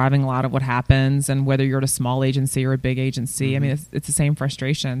end up driving a lot of what happens, and whether you're at a small agency or a big agency, I mean, it's the same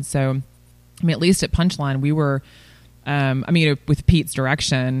frustration. So, I mean, at least at Punchline, we were, I mean, with Pete's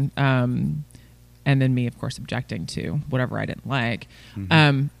direction, and then me, of course, objecting to whatever I didn't like,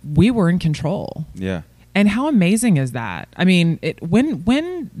 we were in control. Yeah. And how amazing is that? I mean,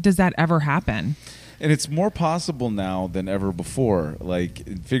 when does that ever happen? And it's more possible now than ever before,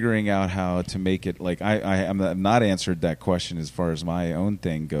 like figuring out how to make it, like I'm not answered that question as far as my own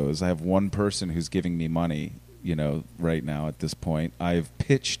thing goes. I have one person who's giving me money, you know, right now at this point. I've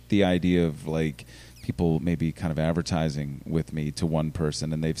pitched the idea of like people maybe kind of advertising with me to one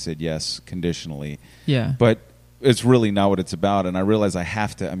person, and they've said yes conditionally. Yeah. But it's really not what it's about. And I realize I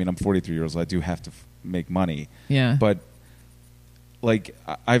have to, I mean, I'm 43 years old. I do have to make money. Yeah. But like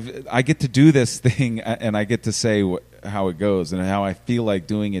I get to do this thing, and I get to say how it goes and how I feel like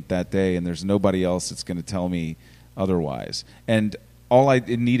doing it that day, and there's nobody else that's going to tell me otherwise. And all I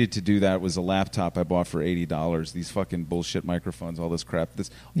needed to do that was a laptop I bought for $80. These fucking bullshit microphones, all this crap.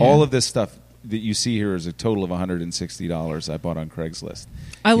 All of this stuff that you see here is a total of $160 I bought on Craigslist.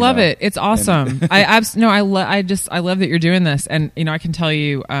 I love it. It's awesome. I love that you're doing this, and you know, I can tell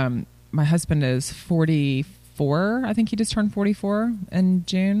you, my husband is 44. I think he just turned 44 in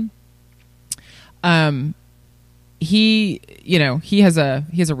June. He, you know, he has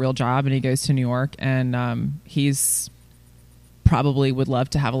a real job, and he goes to New York, and he's probably would love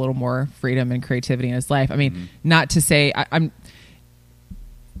to have a little more freedom and creativity in his life. I mean, not to say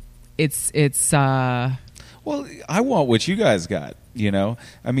it's well, I want what you guys got, you know?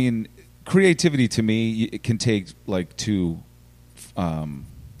 I mean, creativity to me, it can take like two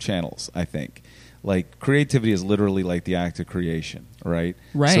channels, I think. Like, creativity is literally like the act of creation, right?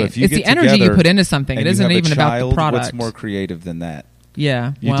 Right. So if you it's the energy you put into something. It isn't even about the product. What's more creative than that?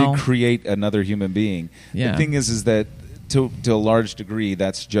 Yeah. You did create another human being. Yeah. The thing is that to a large degree,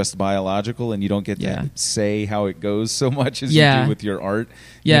 that's just biological, and you don't get to say how it goes so much as you do with your art.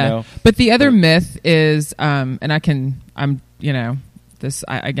 Yeah. You know? But the other myth is, and you know, this,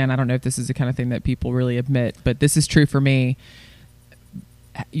 I don't know if this is the kind of thing that people really admit, but this is true for me.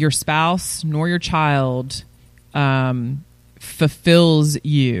 Your spouse nor your child fulfills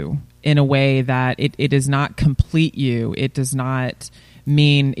you in a way that it does not complete you. It does not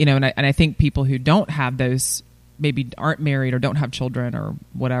mean, you know, and I think people who don't have those, maybe aren't married or don't have children or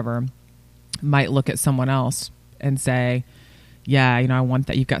whatever, might look at someone else and say, yeah, you know, I want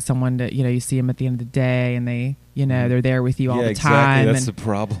that. You've got someone that, you know, you see them at the end of the day, and they, you know, they're there with you all the time. That's the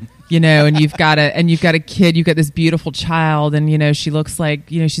problem. You know, and you've got a kid, you've got this beautiful child, and, you know, she looks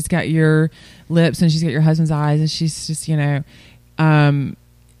like, you know, she's got your lips and she's got your husband's eyes, and she's just, you know,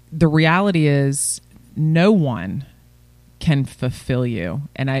 the reality is no one can fulfill you.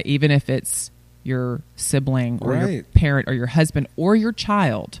 And even if it's your sibling or your parent or your husband or your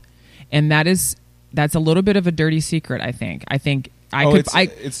child, and that's a little bit of a dirty secret. I think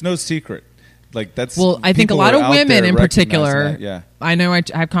it's no secret. like that's. Well, I think a people lot are of out women there in recognizing particular, that, yeah. I know I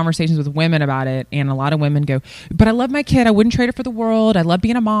have conversations with women about it, and a lot of women go, but I love my kid. I wouldn't trade it for the world. I love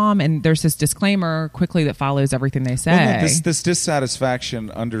being a mom. And there's this disclaimer quickly that follows everything they say. Well, no, this dissatisfaction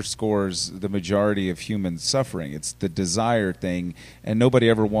underscores the majority of human suffering. It's the desire thing, and nobody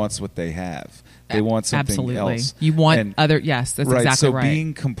ever wants what they have. They want something Absolutely. else. You want And- other, yes, that's right. exactly So right.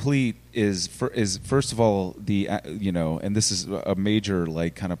 being complete is first of all the and this is a major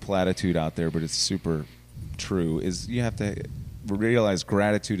like kind of platitude out there, but it's super true. Is you have to realize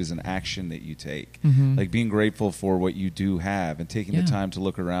gratitude is an action that you take, like being grateful for what you do have and taking Yeah. the time to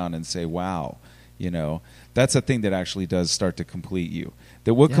look around and say, "Wow." That's a thing that actually does start to complete you.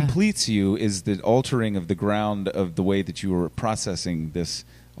 That what Yeah. completes you is the altering of the ground of the way that you are processing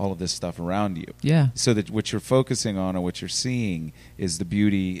all of this stuff around you. Yeah. So that what you're focusing on or what you're seeing is the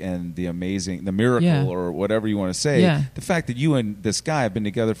beauty and the amazing, the miracle Yeah. or whatever you want to say. Yeah. The fact that you and this guy have been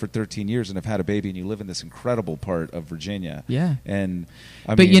together for 13 years and have had a baby and you live in this incredible part of Virginia. Yeah. And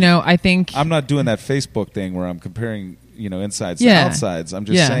I But, mean, I think I'm not doing that Facebook thing where I'm comparing, insides Yeah. to outsides. I'm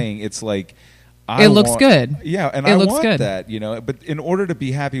just Yeah. saying it's like, It looks good. Yeah, and It I looks want good. that, But in order to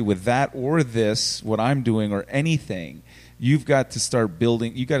be happy with that or this, what I'm doing or anything, you've got to start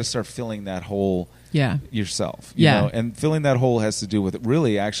building. You got to start filling that hole Yeah. yourself. Yeah. And filling that hole has to do with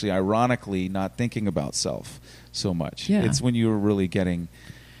really, actually, ironically, not thinking about self so much. Yeah. It's when you're really getting,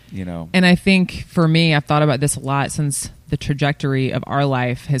 And I think for me, I've thought about this a lot since the trajectory of our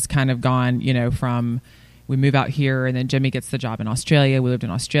life has kind of gone, from we move out here and then Jimmy gets the job in Australia. We lived in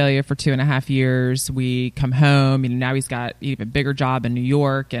Australia for 2.5 years. We come home, now he's got an even bigger job in New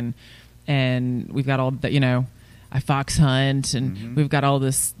York and we've got all the, I fox hunt and we've got all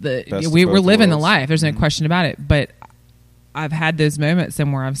this, Best of we're both living the worlds. life. There's no question about it. But I've had those moments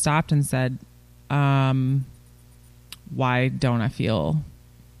where I've stopped and said, why don't I feel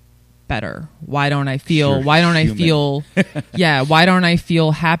better? Why don't I feel You're why don't human. I feel why don't I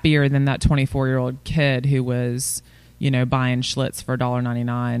feel happier than that 24-year-old kid who was buying Schlitz for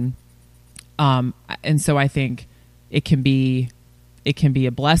 $1.99? And so I think it can be a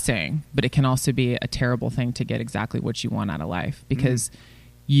blessing, but it can also be a terrible thing to get exactly what you want out of life, because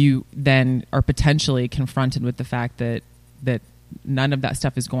you then are potentially confronted with the fact that none of that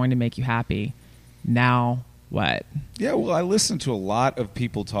stuff is going to make you happy. Now what? Yeah, well, I listen to a lot of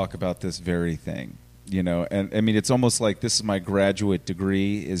people talk about this very thing, and I mean, it's almost like this is my graduate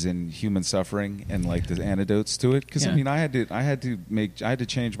degree is in human suffering and like the antidotes to it. Because Yeah. I mean, I had to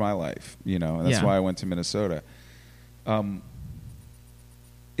change my life, and that's Yeah. why I went to Minnesota.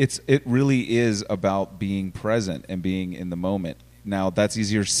 It really is about being present and being in the moment. Now, that's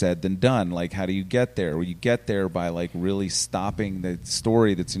easier said than done. Like, how do you get there? Well, you get there by like really stopping the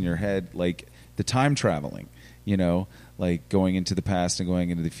story that's in your head, like the time traveling. Like going into the past and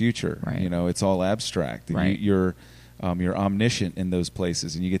going into the future. Right. It's all abstract. And Right. you're omniscient in those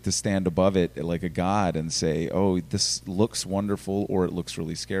places, and you get to stand above it like a god and say, "Oh, this looks wonderful," or "It looks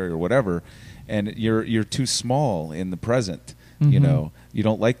really scary," or whatever. And you're too small in the present. You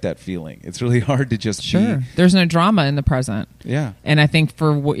don't like that feeling. It's really hard to just Sure. be. There's no drama in the present. Yeah. And I think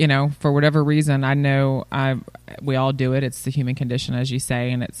for whatever reason, I know we all do it. It's the human condition, as you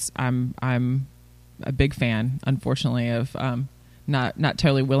say, and I'm a big fan, unfortunately, of not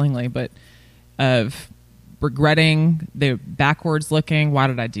totally willingly, but of regretting the backwards looking. Why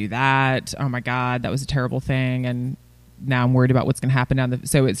did I do that? Oh my God, that was a terrible thing, and now I'm worried about what's going to happen down the.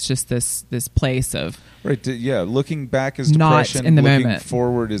 So it's just this place of Right. Yeah. Looking back is Not depression. in the looking moment.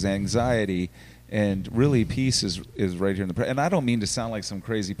 forward is anxiety. And really, peace is right here in the present. And I don't mean to sound like some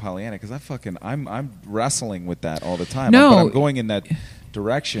crazy Pollyanna, because I'm wrestling with that all the time. No. But I'm going in that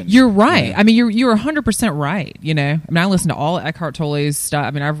direction. You're right. Yeah. I mean, you're 100% right. I mean, I listen to all Eckhart Tolle's stuff.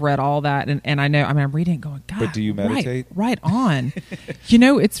 I mean, I've read all that, and I know. I mean, I'm reading, it going, God. But do you meditate? Right on.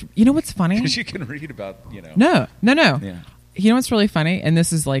 It's what's funny. Because you can read about No. Yeah. You know what's really funny, and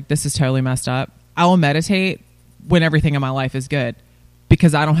this is totally messed up. I will meditate when everything in my life is good,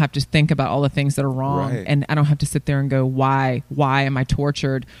 because I don't have to think about all the things that are wrong, Right. and I don't have to sit there and go, why am I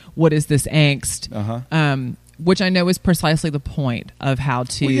tortured? What is this angst? Which I know is precisely the point of how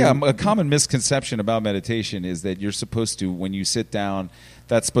to. Well, yeah, a common misconception about meditation is that you're supposed to, when you sit down,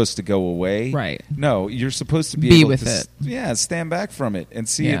 that's supposed to go away. Right. No, you're supposed to be Be able with to it. Stand back from it and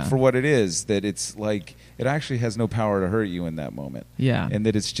see Yeah. it for what it is, that it's like it actually has no power to hurt you in that moment. Yeah. And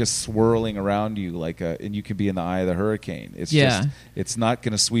that it's just swirling around you and you can be in the eye of the hurricane. It's Yeah. just it's not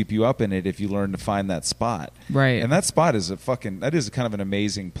going to sweep you up in it if you learn to find that spot. Right. And that spot is that is kind of an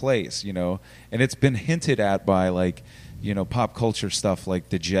amazing place, And it's been hinted at by like pop culture stuff like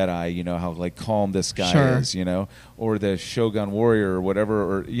the Jedi, how like calm this guy Sure. is, or the Shogun Warrior or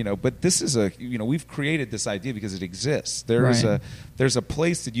whatever, or but this is we've created this idea because it exists. There's a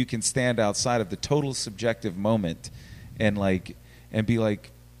place that you can stand outside of the total subjective moment and be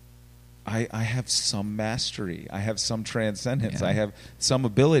like, I have some mastery. I have some transcendence. Yeah. I have some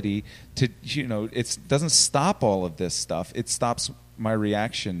ability to, it doesn't stop all of this stuff. It stops my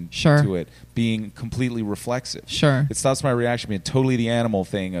reaction Sure. to it being completely reflexive. Sure. It stops my reaction being totally the animal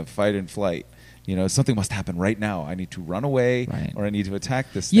thing of fight and flight. Something must happen right now. I need to run away Right. or I need to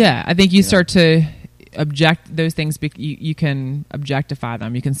attack this thing. Yeah, I think you start to object those things. You can objectify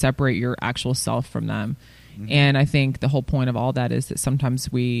them. You can separate your actual self from them. Mm-hmm. And I think the whole point of all that is that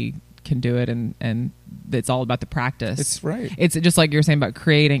sometimes we can do it, and it's all about the practice. It's right. It's just like you're saying about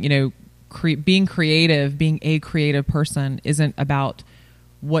creating. Being creative, being a creative person isn't about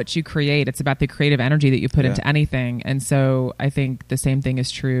what you create. It's about the creative energy that you put into anything. And so I think the same thing is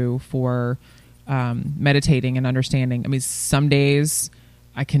true for meditating and understanding. I mean, some days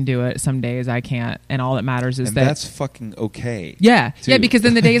I can do it, some days I can't, and all that matters is that's fucking okay. Yeah, too. yeah. Because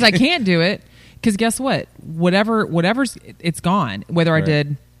then the days I can't do it, because guess what? Whatever's it's gone. Whether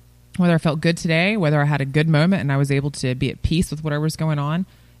I felt good today, whether I had a good moment and I was able to be at peace with whatever's going on,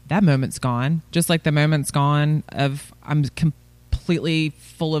 that moment's gone. Just like the moment's gone of I'm completely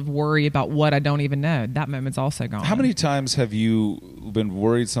full of worry about what I don't even know. That moment's also gone. How many times have you been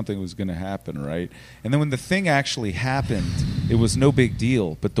worried something was going to happen, right? And then when the thing actually happened, it was no big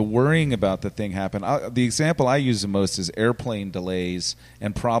deal. But the worrying about the thing happened. The example I use the most is airplane delays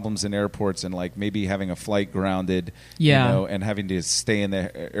and problems in airports, and like maybe having a flight grounded, and having to stay in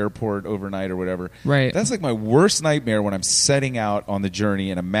the airport overnight or whatever. Right. That's like my worst nightmare when I'm setting out on the journey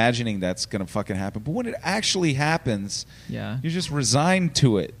and imagining that's going to fucking happen. But when it actually happens, you're just resigned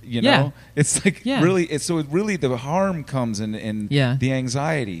to it. It's like really. Really the harm comes in the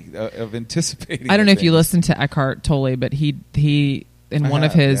anxiety of anticipating. I don't know if you listened to Eckhart Tolle, but he in one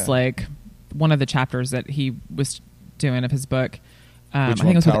of his one of the chapters that he was doing of his book. I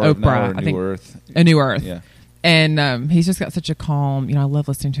think it was with Oprah. I think Earth. A New Earth. Yeah. And he's just got such a calm. I love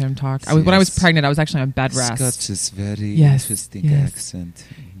listening to him talk. When I was pregnant, I was actually on bed rest. Scott's is very interesting accent.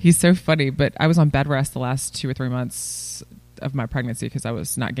 He's so funny. But I was on bed rest the last 2 or 3 months of my pregnancy because I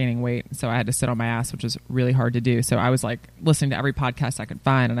was not gaining weight, so I had to sit on my ass, which was really hard to do. So I was like listening to every podcast I could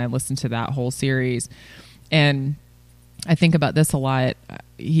find, and I listened to that whole series. And I think about this a lot.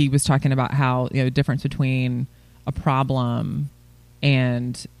 He was talking about how the difference between a problem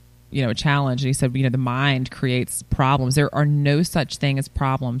and a challenge. And he said, the mind creates problems. There are no such thing as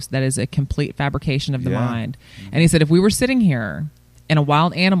problems. That is a complete fabrication of the mind. And he said, if we were sitting here and a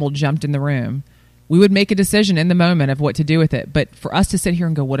wild animal jumped in the room, we would make a decision in the moment of what to do with it. But for us to sit here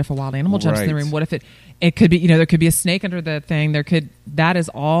and go, what if a wild animal jumps in the room? What if it could be, there could be a snake under the thing. That is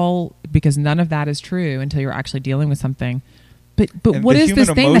all, because none of that is true until you're actually dealing with something. But what is this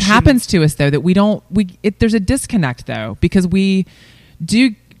thing that happens to us though, that there's a disconnect though, because we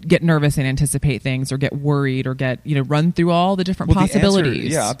do get nervous and anticipate things or get worried or get, run through all the different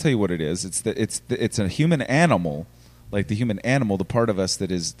possibilities. I'll tell you what it is. It's a human animal. Like the human animal, the part of us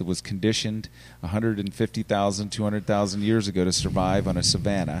that was conditioned 150,000, 200,000 years ago to survive on a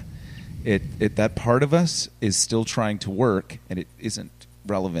savanna, that part of us is still trying to work, and it isn't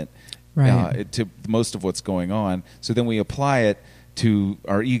relevant to most of what's going on. So then we apply it to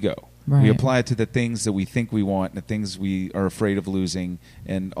our ego. Right. We apply it to the things that we think we want and the things we are afraid of losing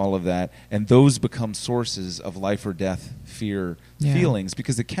and all of that. And those become sources of life or death fear feelings,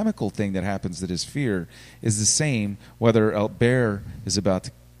 because the chemical thing that happens that is fear is the same whether a bear is about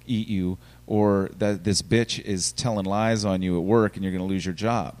to eat you or that this bitch is telling lies on you at work and you're going to lose your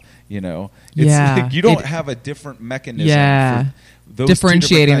job. Like you don't have a different mechanism for those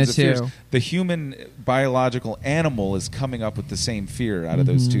differentiating the two. Fears. The human biological animal is coming up with the same fear out of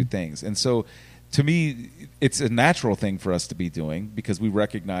those two things. And so to me, it's a natural thing for us to be doing because we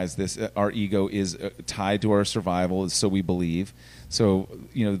recognize this. Our ego is tied to our survival, so we believe. So,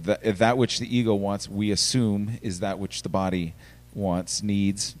 that which the ego wants, we assume is that which the body wants,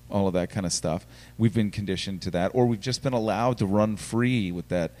 needs, all of that kind of stuff. We've been conditioned to that, or we've just been allowed to run free with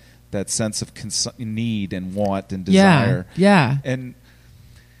that sense of need and want and desire. Yeah. And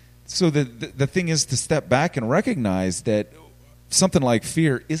so the thing is to step back and recognize that something like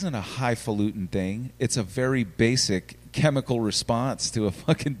fear isn't a highfalutin thing. It's a very basic chemical response to a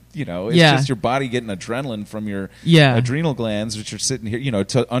fucking, it's just your body getting adrenaline from your adrenal glands, which are sitting here,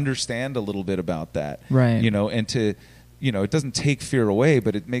 to understand a little bit about that. Right. And it doesn't take fear away,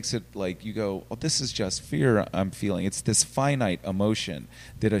 but it makes it like you go, oh, this is just fear I'm feeling. It's this finite emotion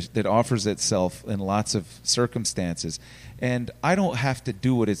that offers itself in lots of circumstances, and I don't have to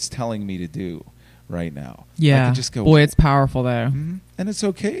do what it's telling me to do right now. I Yeah. can just go, Boy, it's powerful though. mhm, and it's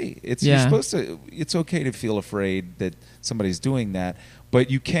okay. Yeah. It's okay to feel afraid that somebody's doing that, but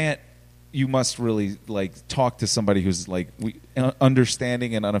you must really like talk to somebody who's like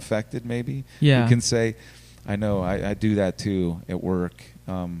understanding and unaffected. Maybe Yeah. you can say, I know I do that too at work.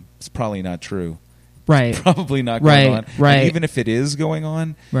 It's probably not true. Right. Probably not going on. Right. And even if it is going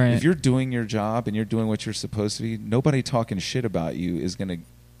on, Right. if you're doing your job and you're doing what you're supposed to be, nobody talking shit about you is going to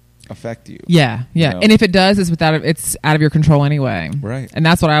affect you. Yeah. You Yeah. know? And if it does, it's out of your control anyway. Right. And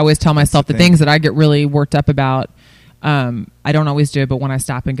that's what I always tell myself. the The thing. things that I get really worked up about, I don't always do it, but when I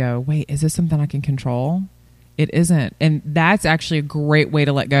stop and go, wait, is this something I can control? It isn't. And that's actually a great way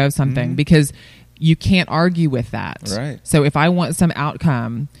to let go of something Mhm. because you can't argue with that. Right. So if I want some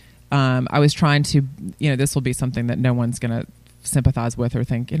outcome, I was trying to, this will be something that no one's going to sympathize with or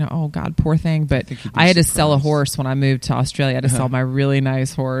think, oh God, poor thing. But think you'd be I had to sell a surprised. horse when I moved to Australia. I had to sell my really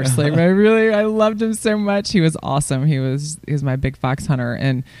nice horse. Like I loved him so much. He was awesome. He was my big fox hunter.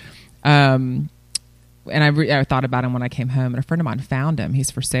 And I thought about him when I came home, and a friend of mine found him.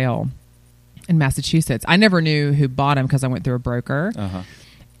 He's for sale in Massachusetts. I never knew who bought him because I went through a broker. Uh-huh.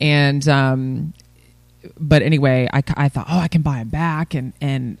 And but anyway, I thought, I can buy him back, and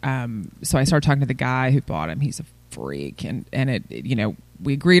so I started talking to the guy who bought him. He's a freak, and it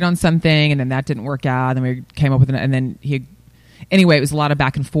we agreed on something, and then that didn't work out. And then we came up with and then anyway, it was a lot of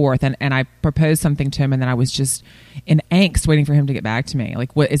back and forth, and I proposed something to him, and then I was just in angst waiting for him to get back to me.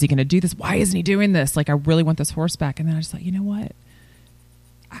 Like, what is he going to do this? Why isn't he doing this? Like, I really want this horse back. And then I just thought, you know what?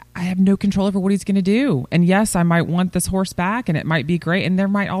 I have no control over what he's going to do. And yes, I might want this horse back, and it might be great. And there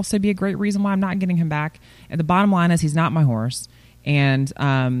might also be a great reason why I'm not getting him back. And the bottom line is he's not my horse. And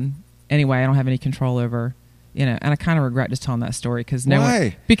anyway, I don't have any control over, and I kind of regret just telling that story because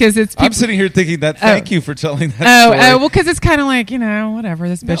Why? Because it's people, I'm sitting here thinking that. Thank you for telling that Oh, story. well, because it's kind of like, whatever.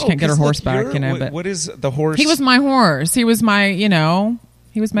 This bitch No, can't get her 'cause, horse look, back, But what is the horse? he was my horse. He was my,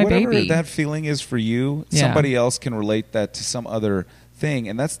 he was my whatever baby. that feeling is for you, Yeah. somebody else can relate that to some other thing,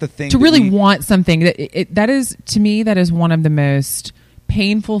 and that's the thing. To that really we- want something that is, to me, that is one of the most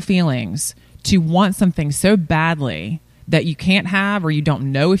painful feelings. To want something so badly that you can't have, or you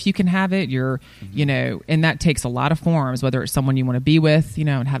don't know if you can have it. You're, and that takes a lot of forms. Whether it's someone you want to be with,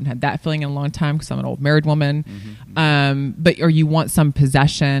 and haven't had that feeling in a long time because I'm an old married woman. Or you want some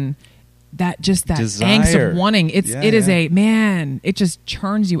possession. That Desire. angst of wanting. It is Yeah. a man. It just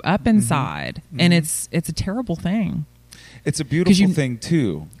churns you up inside, and it's a terrible thing. It's a beautiful thing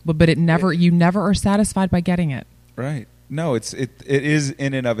too. But you never are satisfied by getting it. Right. No, it is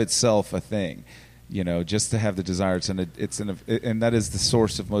in and of itself a thing. Just to have the desire, and that is the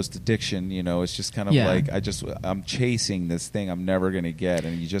source of most addiction. It's just kind of like I'm chasing this thing I'm never going to get,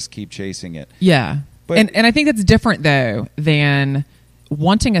 and you just keep chasing it. Yeah, But- and I think that's different though than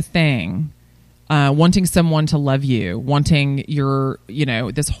wanting a thing, wanting someone to love you, wanting your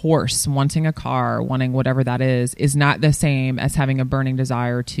this horse, wanting a car, wanting whatever that is not the same as having a burning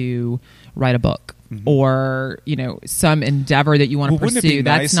desire to write a book. Or some endeavor that you want to Wouldn't it pursue. be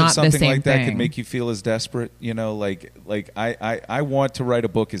That's nice not if something the same like thing. that could make you feel as desperate? Like I want to write a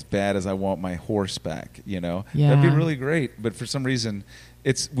book as bad as I want my horse back. That'd be Yeah. really great. But for some reason,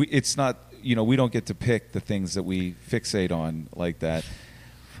 it's not. We don't get to pick the things that we fixate on like that.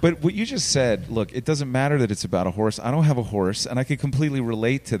 But what you just said, look, it doesn't matter that it's about a horse. I don't have a horse, and I can completely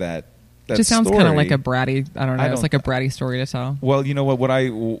relate to that. It just sounds kind of like a bratty. I don't know. I It's don't- like a bratty story to tell. Well, you know what?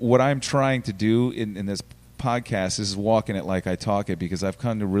 What I'm trying to do in this podcast is walking it like I talk it, because I've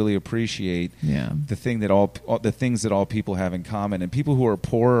come to really appreciate the things that all people have in common. And people who are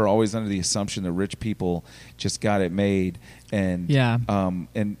poor are always under the assumption that rich people just got it made, and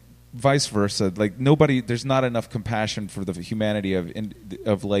and vice versa. Like there's not enough compassion for the humanity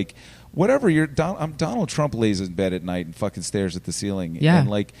of like whatever Donald Trump lays in bed at night and fucking stares at the ceiling. Yeah. And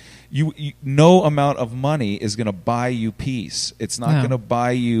like you no amount of money is going to buy you peace. It's not going to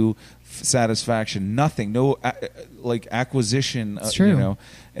buy you satisfaction. Nothing. No like acquisition. It's true.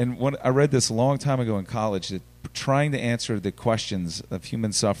 And when I read this a long time ago in college, that trying to answer the questions of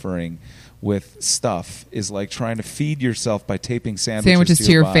human suffering with stuff is like trying to feed yourself by taping sandwiches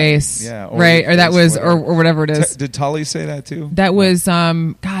to your body. face. Yeah, right. your Or that face, was, whatever. or whatever it is. Did Tully say that too? That was,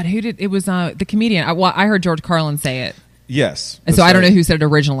 God, who did, it was the comedian. I heard George Carlin say it. Yes. And so I don't know who said it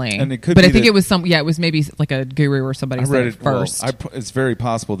originally. And it could but be I think that- it was it was maybe like a guru or somebody I said read it it first. Well, it's very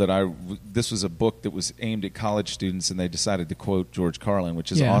possible that this was a book that was aimed at college students, and they decided to quote George Carlin,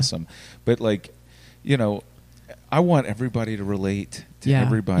 which is Yeah. awesome. But like, I want everybody to relate to Yeah.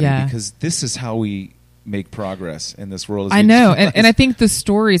 everybody Yeah. because this is how we make progress in this world. I know, and I think the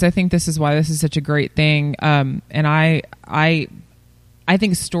stories. I think this is why this is such a great thing. And I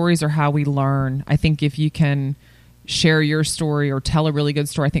think stories are how we learn. I think if you can share your story or tell a really good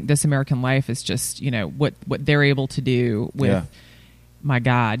story, I think This American Life is just what they're able to do with. Yeah. My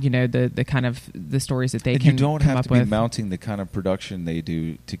God, the kind of the stories that they and can you don't come have up to be with. mounting the kind of production they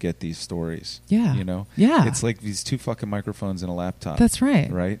do to get these stories. Yeah. Yeah. It's like these 2 fucking microphones and a laptop. That's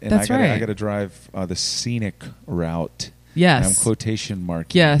right. Right? And That's right. I got to drive the scenic route. Yes. And I'm quotation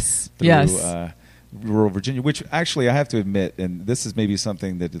marking. Yes. Through, Yes. Rural Virginia, which actually I have to admit, and this is maybe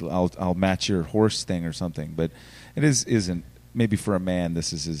something that I'll match your horse thing or something, but it isn't. Maybe for a man,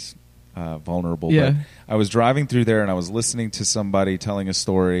 this is as vulnerable. Yeah. But I was driving through there and I was listening to somebody telling a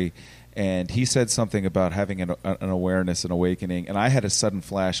story, and he said something about having an awareness, an awakening, and I had a sudden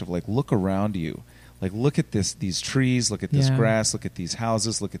flash of like, look around you. Like, look at these trees, look at this Yeah. grass, look at these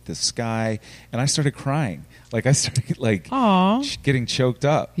houses, look at this sky. And I started crying. Like, I started, like, Aw. getting choked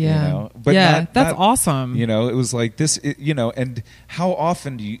up, Yeah. But yeah, that's awesome. It was like this, and how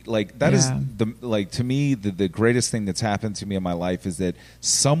often do you, like, that is Yeah. to me, the greatest thing that's happened to me in my life is that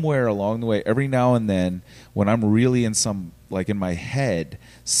somewhere along the way, every now and then, when I'm really in in my head,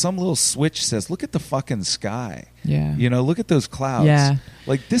 some little switch says, look at the fucking sky. Yeah. Look at those clouds. Yeah.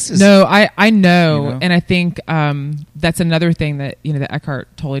 Like, this is... No, I know. You know? And I think that's another thing that, that Eckhart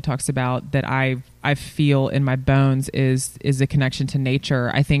Tolle talks about that I feel in my bones is a connection to nature.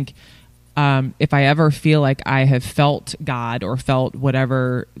 I think if I ever feel like I have felt God or felt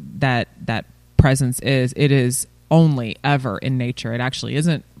whatever that presence is, it is only ever in nature. It actually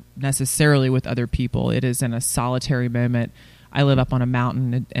isn't necessarily with other people. It is in a solitary moment. I live up on a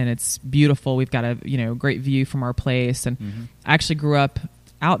mountain and it's beautiful. We've got a great view from our place, and I actually grew up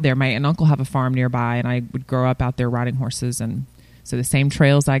out there. My aunt and uncle have a farm nearby, and I would grow up out there riding horses. And so the same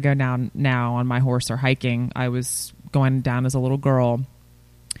trails I go down now on my horse or hiking, I was going down as a little girl.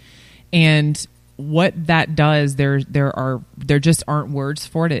 And what that does, there just aren't words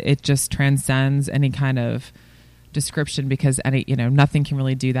for it. It just transcends any kind of description, because nothing can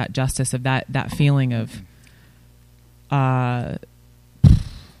really do that justice of that feeling of the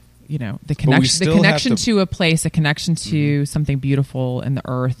connection to a place, a connection to something beautiful in the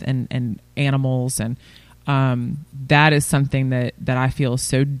earth and animals, and that is something that I feel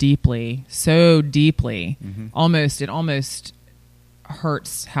so deeply, almost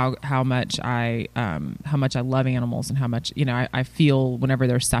hurts how much I love animals, and how much I feel whenever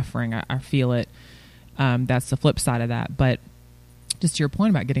they're suffering. I feel it. That's the flip side of that. But just to your point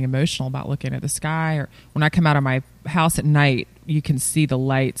about getting emotional about looking at the sky, or when I come out of my house at night, you can see the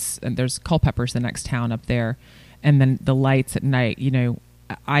lights, and there's Culpeper's the next town up there, and then the lights at night,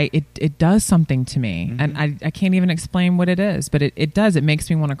 it does something to me, and I can't even explain what it is, but it does. It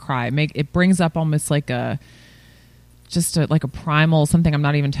makes me want to cry. It brings up almost like a primal, something I'm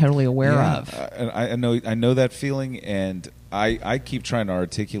not even totally aware of. I know that feeling, and I keep trying to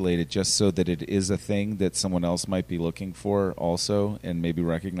articulate it just so that it is a thing that someone else might be looking for also, and maybe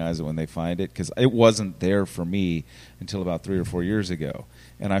recognize it when they find it, because it wasn't there for me until about 3 or 4 years ago,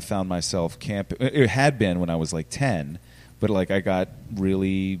 and I found myself camping. It had been when I was like 10, but like I got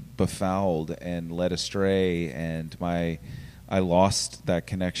really befouled and led astray, and I lost that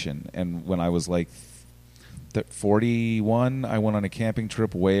connection. And when I was like 41, I went on a camping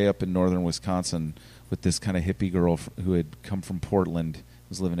trip way up in northern Wisconsin with this kind of hippie girl who had come from Portland,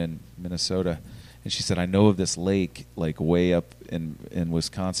 was living in Minnesota, and she said, I know of this lake like way up in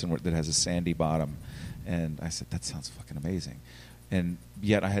Wisconsin that has a sandy bottom. And I said, that sounds fucking amazing. And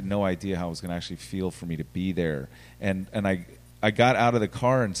yet I had no idea how it was going to actually feel for me to be there. And I got out of the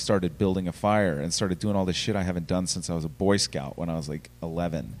car and started building a fire and started doing all this shit I haven't done since I was a Boy Scout when I was like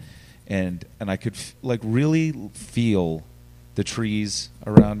 11. And I could really feel the trees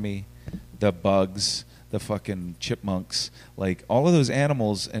around me, the bugs, the fucking chipmunks, like all of those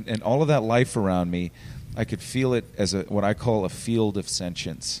animals and all of that life around me. I could feel it as what I call a field of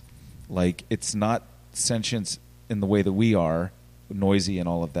sentience. Like, it's not sentience in the way that we are, noisy and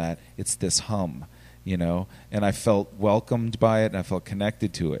all of that. It's this hum, and I felt welcomed by it, and I felt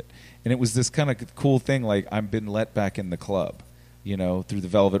connected to it. And it was this kind of cool thing, like I've been let back in the club, through the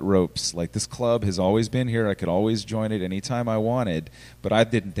velvet ropes. Like, this club has always been here. I could always join it anytime I wanted, but I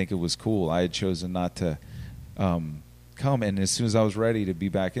didn't think it was cool. I had chosen not to come. And as soon as I was ready to be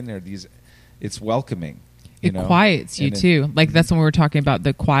back in there, it's welcoming. It quiets you too. Like, that's when we were talking about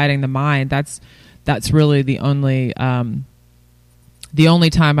the quieting the mind. That's really the only time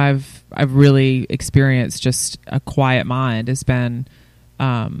I've really experienced just a quiet mind has been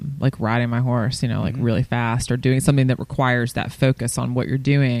like riding my horse, like really fast, or doing something that requires that focus on what you're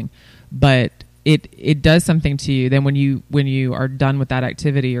doing. But it does something to you. Then when you are done with that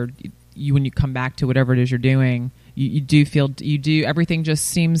activity, or when you come back to whatever it is you're doing, you do everything just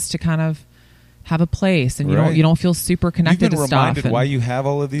seems to kind of have a place, and you don't feel super connected to stuff. You've been reminded why you have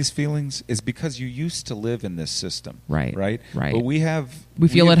all of these feelings is because you used to live in this system, right? But we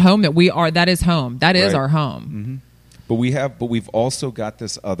feel at home that is home. That is our home. Mm-hmm. But we've also got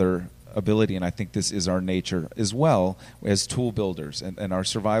this other ability, and I think this is our nature as well as tool builders, and our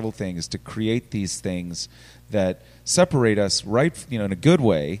survival thing is to create these things that separate us, in a good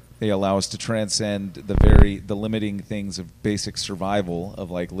way. They allow us to transcend the limiting things of basic survival, of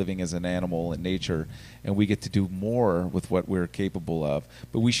like living as an animal in nature, and we get to do more with what we're capable of.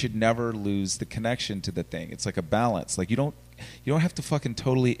 But we should never lose the connection to the thing. It's like a balance. Like you don't have to fucking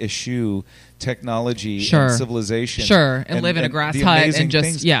totally eschew technology and civilization. And live in a grass hut and just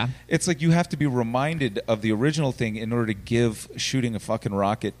things. Yeah. It's like you have to be reminded of the original thing in order to give shooting a fucking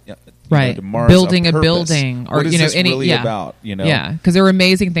rocket to Mars building a building, or what is this really about? Yeah, because there are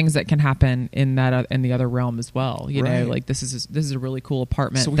amazing things that can happen in that in the other realm as well. Like this is a really cool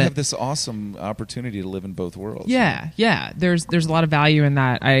apartment. So we have this awesome opportunity to live in both worlds. Yeah. There's a lot of value in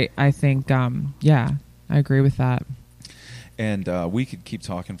that. I think I agree with that. And we could keep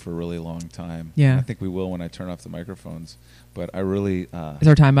talking for a really long time. Yeah, I think we will when I turn off the microphones. But I really is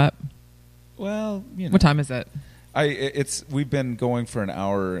our time up? Well, what time is it? We've been going for an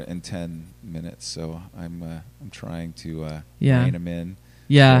hour and 10 minutes, so I'm trying to rein them in.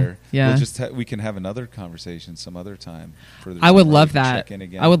 Yeah. We can have another conversation some other time. I would love that. Check in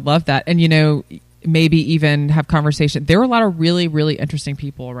again. I would love that, and maybe even have conversation. There are a lot of really, really interesting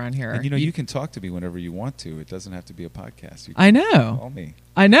people around here. And you can talk to me whenever you want to. It doesn't have to be a podcast. You can I know. Call me.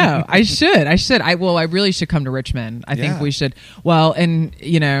 I know. I should. I really should come to Richmond. I think we should. Well, and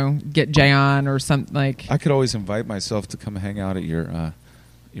get Jay on or something like. I could always invite myself to come hang out at your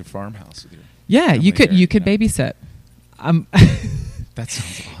farmhouse with your. Yeah, you could. You could babysit. That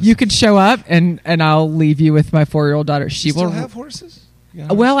sounds awesome. You could show up, and I'll leave you with my 4-year-old daughter. She you will still have horses.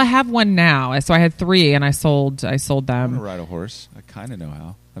 Well, I have one now. So I had 3, and I sold them. I want to ride a horse. I kind of know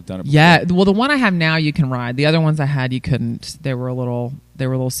how. I've done it before. Yeah. Well, the one I have now you can ride. The other ones I had you couldn't. They were a little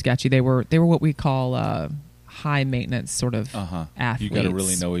sketchy. They were what we call high maintenance sort of athletes. You got to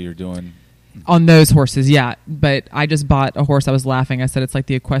really know what you're doing. On those horses, yeah. But I just bought a horse. I was laughing. I said it's like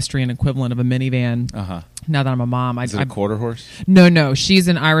the equestrian equivalent of a minivan. Now that I'm a mom, is it a quarter horse? No. She's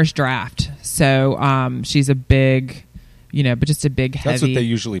an Irish draft. So she's a big. But just a big, heavy. That's what they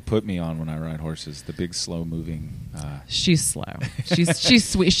usually put me on when I ride horses. The big, slow-moving. She's slow. She's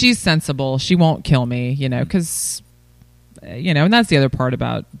sweet. She's sensible. She won't kill me. Because, and that's the other part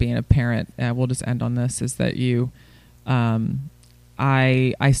about being a parent. We'll just end on this: is that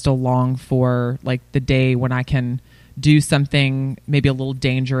I still long for like the day when I can do something maybe a little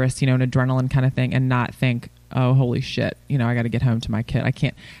dangerous, an adrenaline kind of thing, and not think, oh, holy shit, I got to get home to my kid. I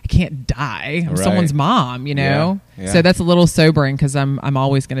can't die. I'm someone's mom, Yeah. So that's a little sobering because I'm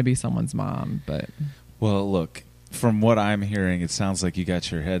always going to be someone's mom. But well, look, from what I'm hearing, it sounds like you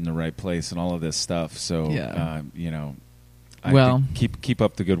got your head in the right place and all of this stuff. So, keep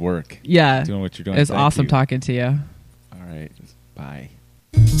up the good work. Yeah, doing what you're doing. It's awesome talking to you. All right, bye.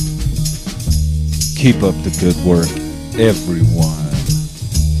 Keep up the good work, everyone.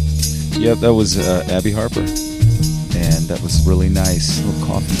 Yep, that was Abby Harper, and that was really nice. A little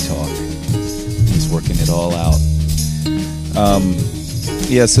coffee talk. He's working it all out.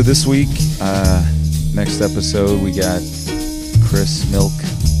 So this week, next episode, we got Chris Milk,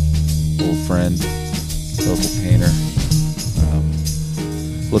 old friend, local painter.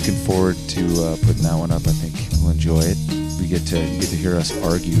 Looking forward to putting that one up. I think we'll enjoy it. You get to hear us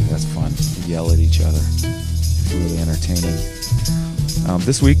argue. That's fun. We yell at each other. It's really entertaining.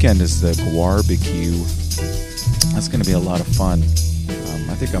 This weekend is the Barbecue. That's going to be a lot of fun.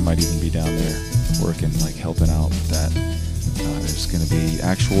 I think I might even be down there working, like helping out with that. There's going to be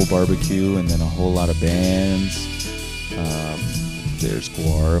actual barbecue and then a whole lot of bands. There's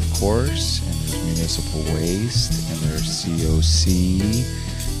Guar, of course, and there's Municipal Waste, and there's COC,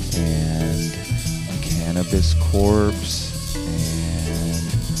 and Cannabis Corpse, and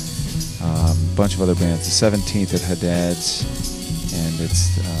a bunch of other bands. The 17th at Haddad's, and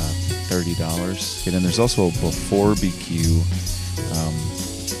it's $30. And then there's also a Before BQ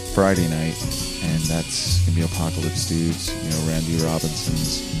Friday night, and that's going to be Apocalypse Dudes, Randy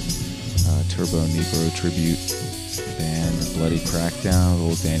Robinson's Turbo Negro tribute band, Bloody Crackdown,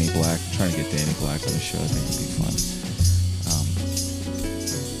 little Danny Black. I'm trying to get Danny Black on the show. I think it'd be fun.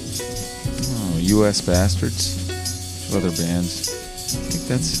 US Bastards, two other bands. think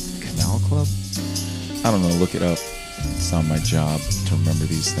that's Canal Club. I don't know. Look it up. It's not my job to remember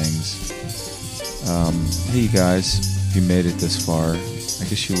these things. Hey, you guys, if you made it this far, I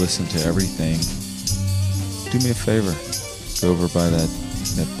guess you listened to everything. Do me a favor. Go over by that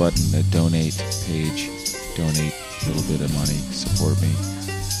button, that donate page. Donate a little bit of money. Support me.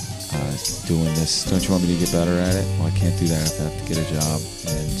 Doing this. Don't you want me to get better at it? Well, I can't do that if I have to get a job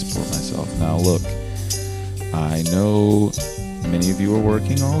and support myself. Now, look, I know many of you are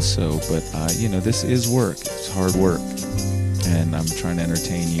working also, but this is work. It's hard work, and I'm trying to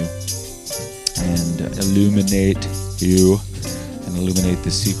entertain you and illuminate you and illuminate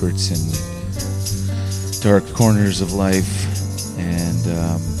the secrets and dark corners of life, and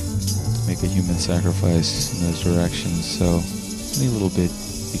make a human sacrifice in those directions. So any little bit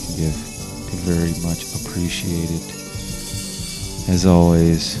you can give, be very much appreciated. As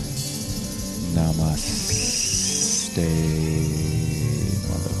always, namaste.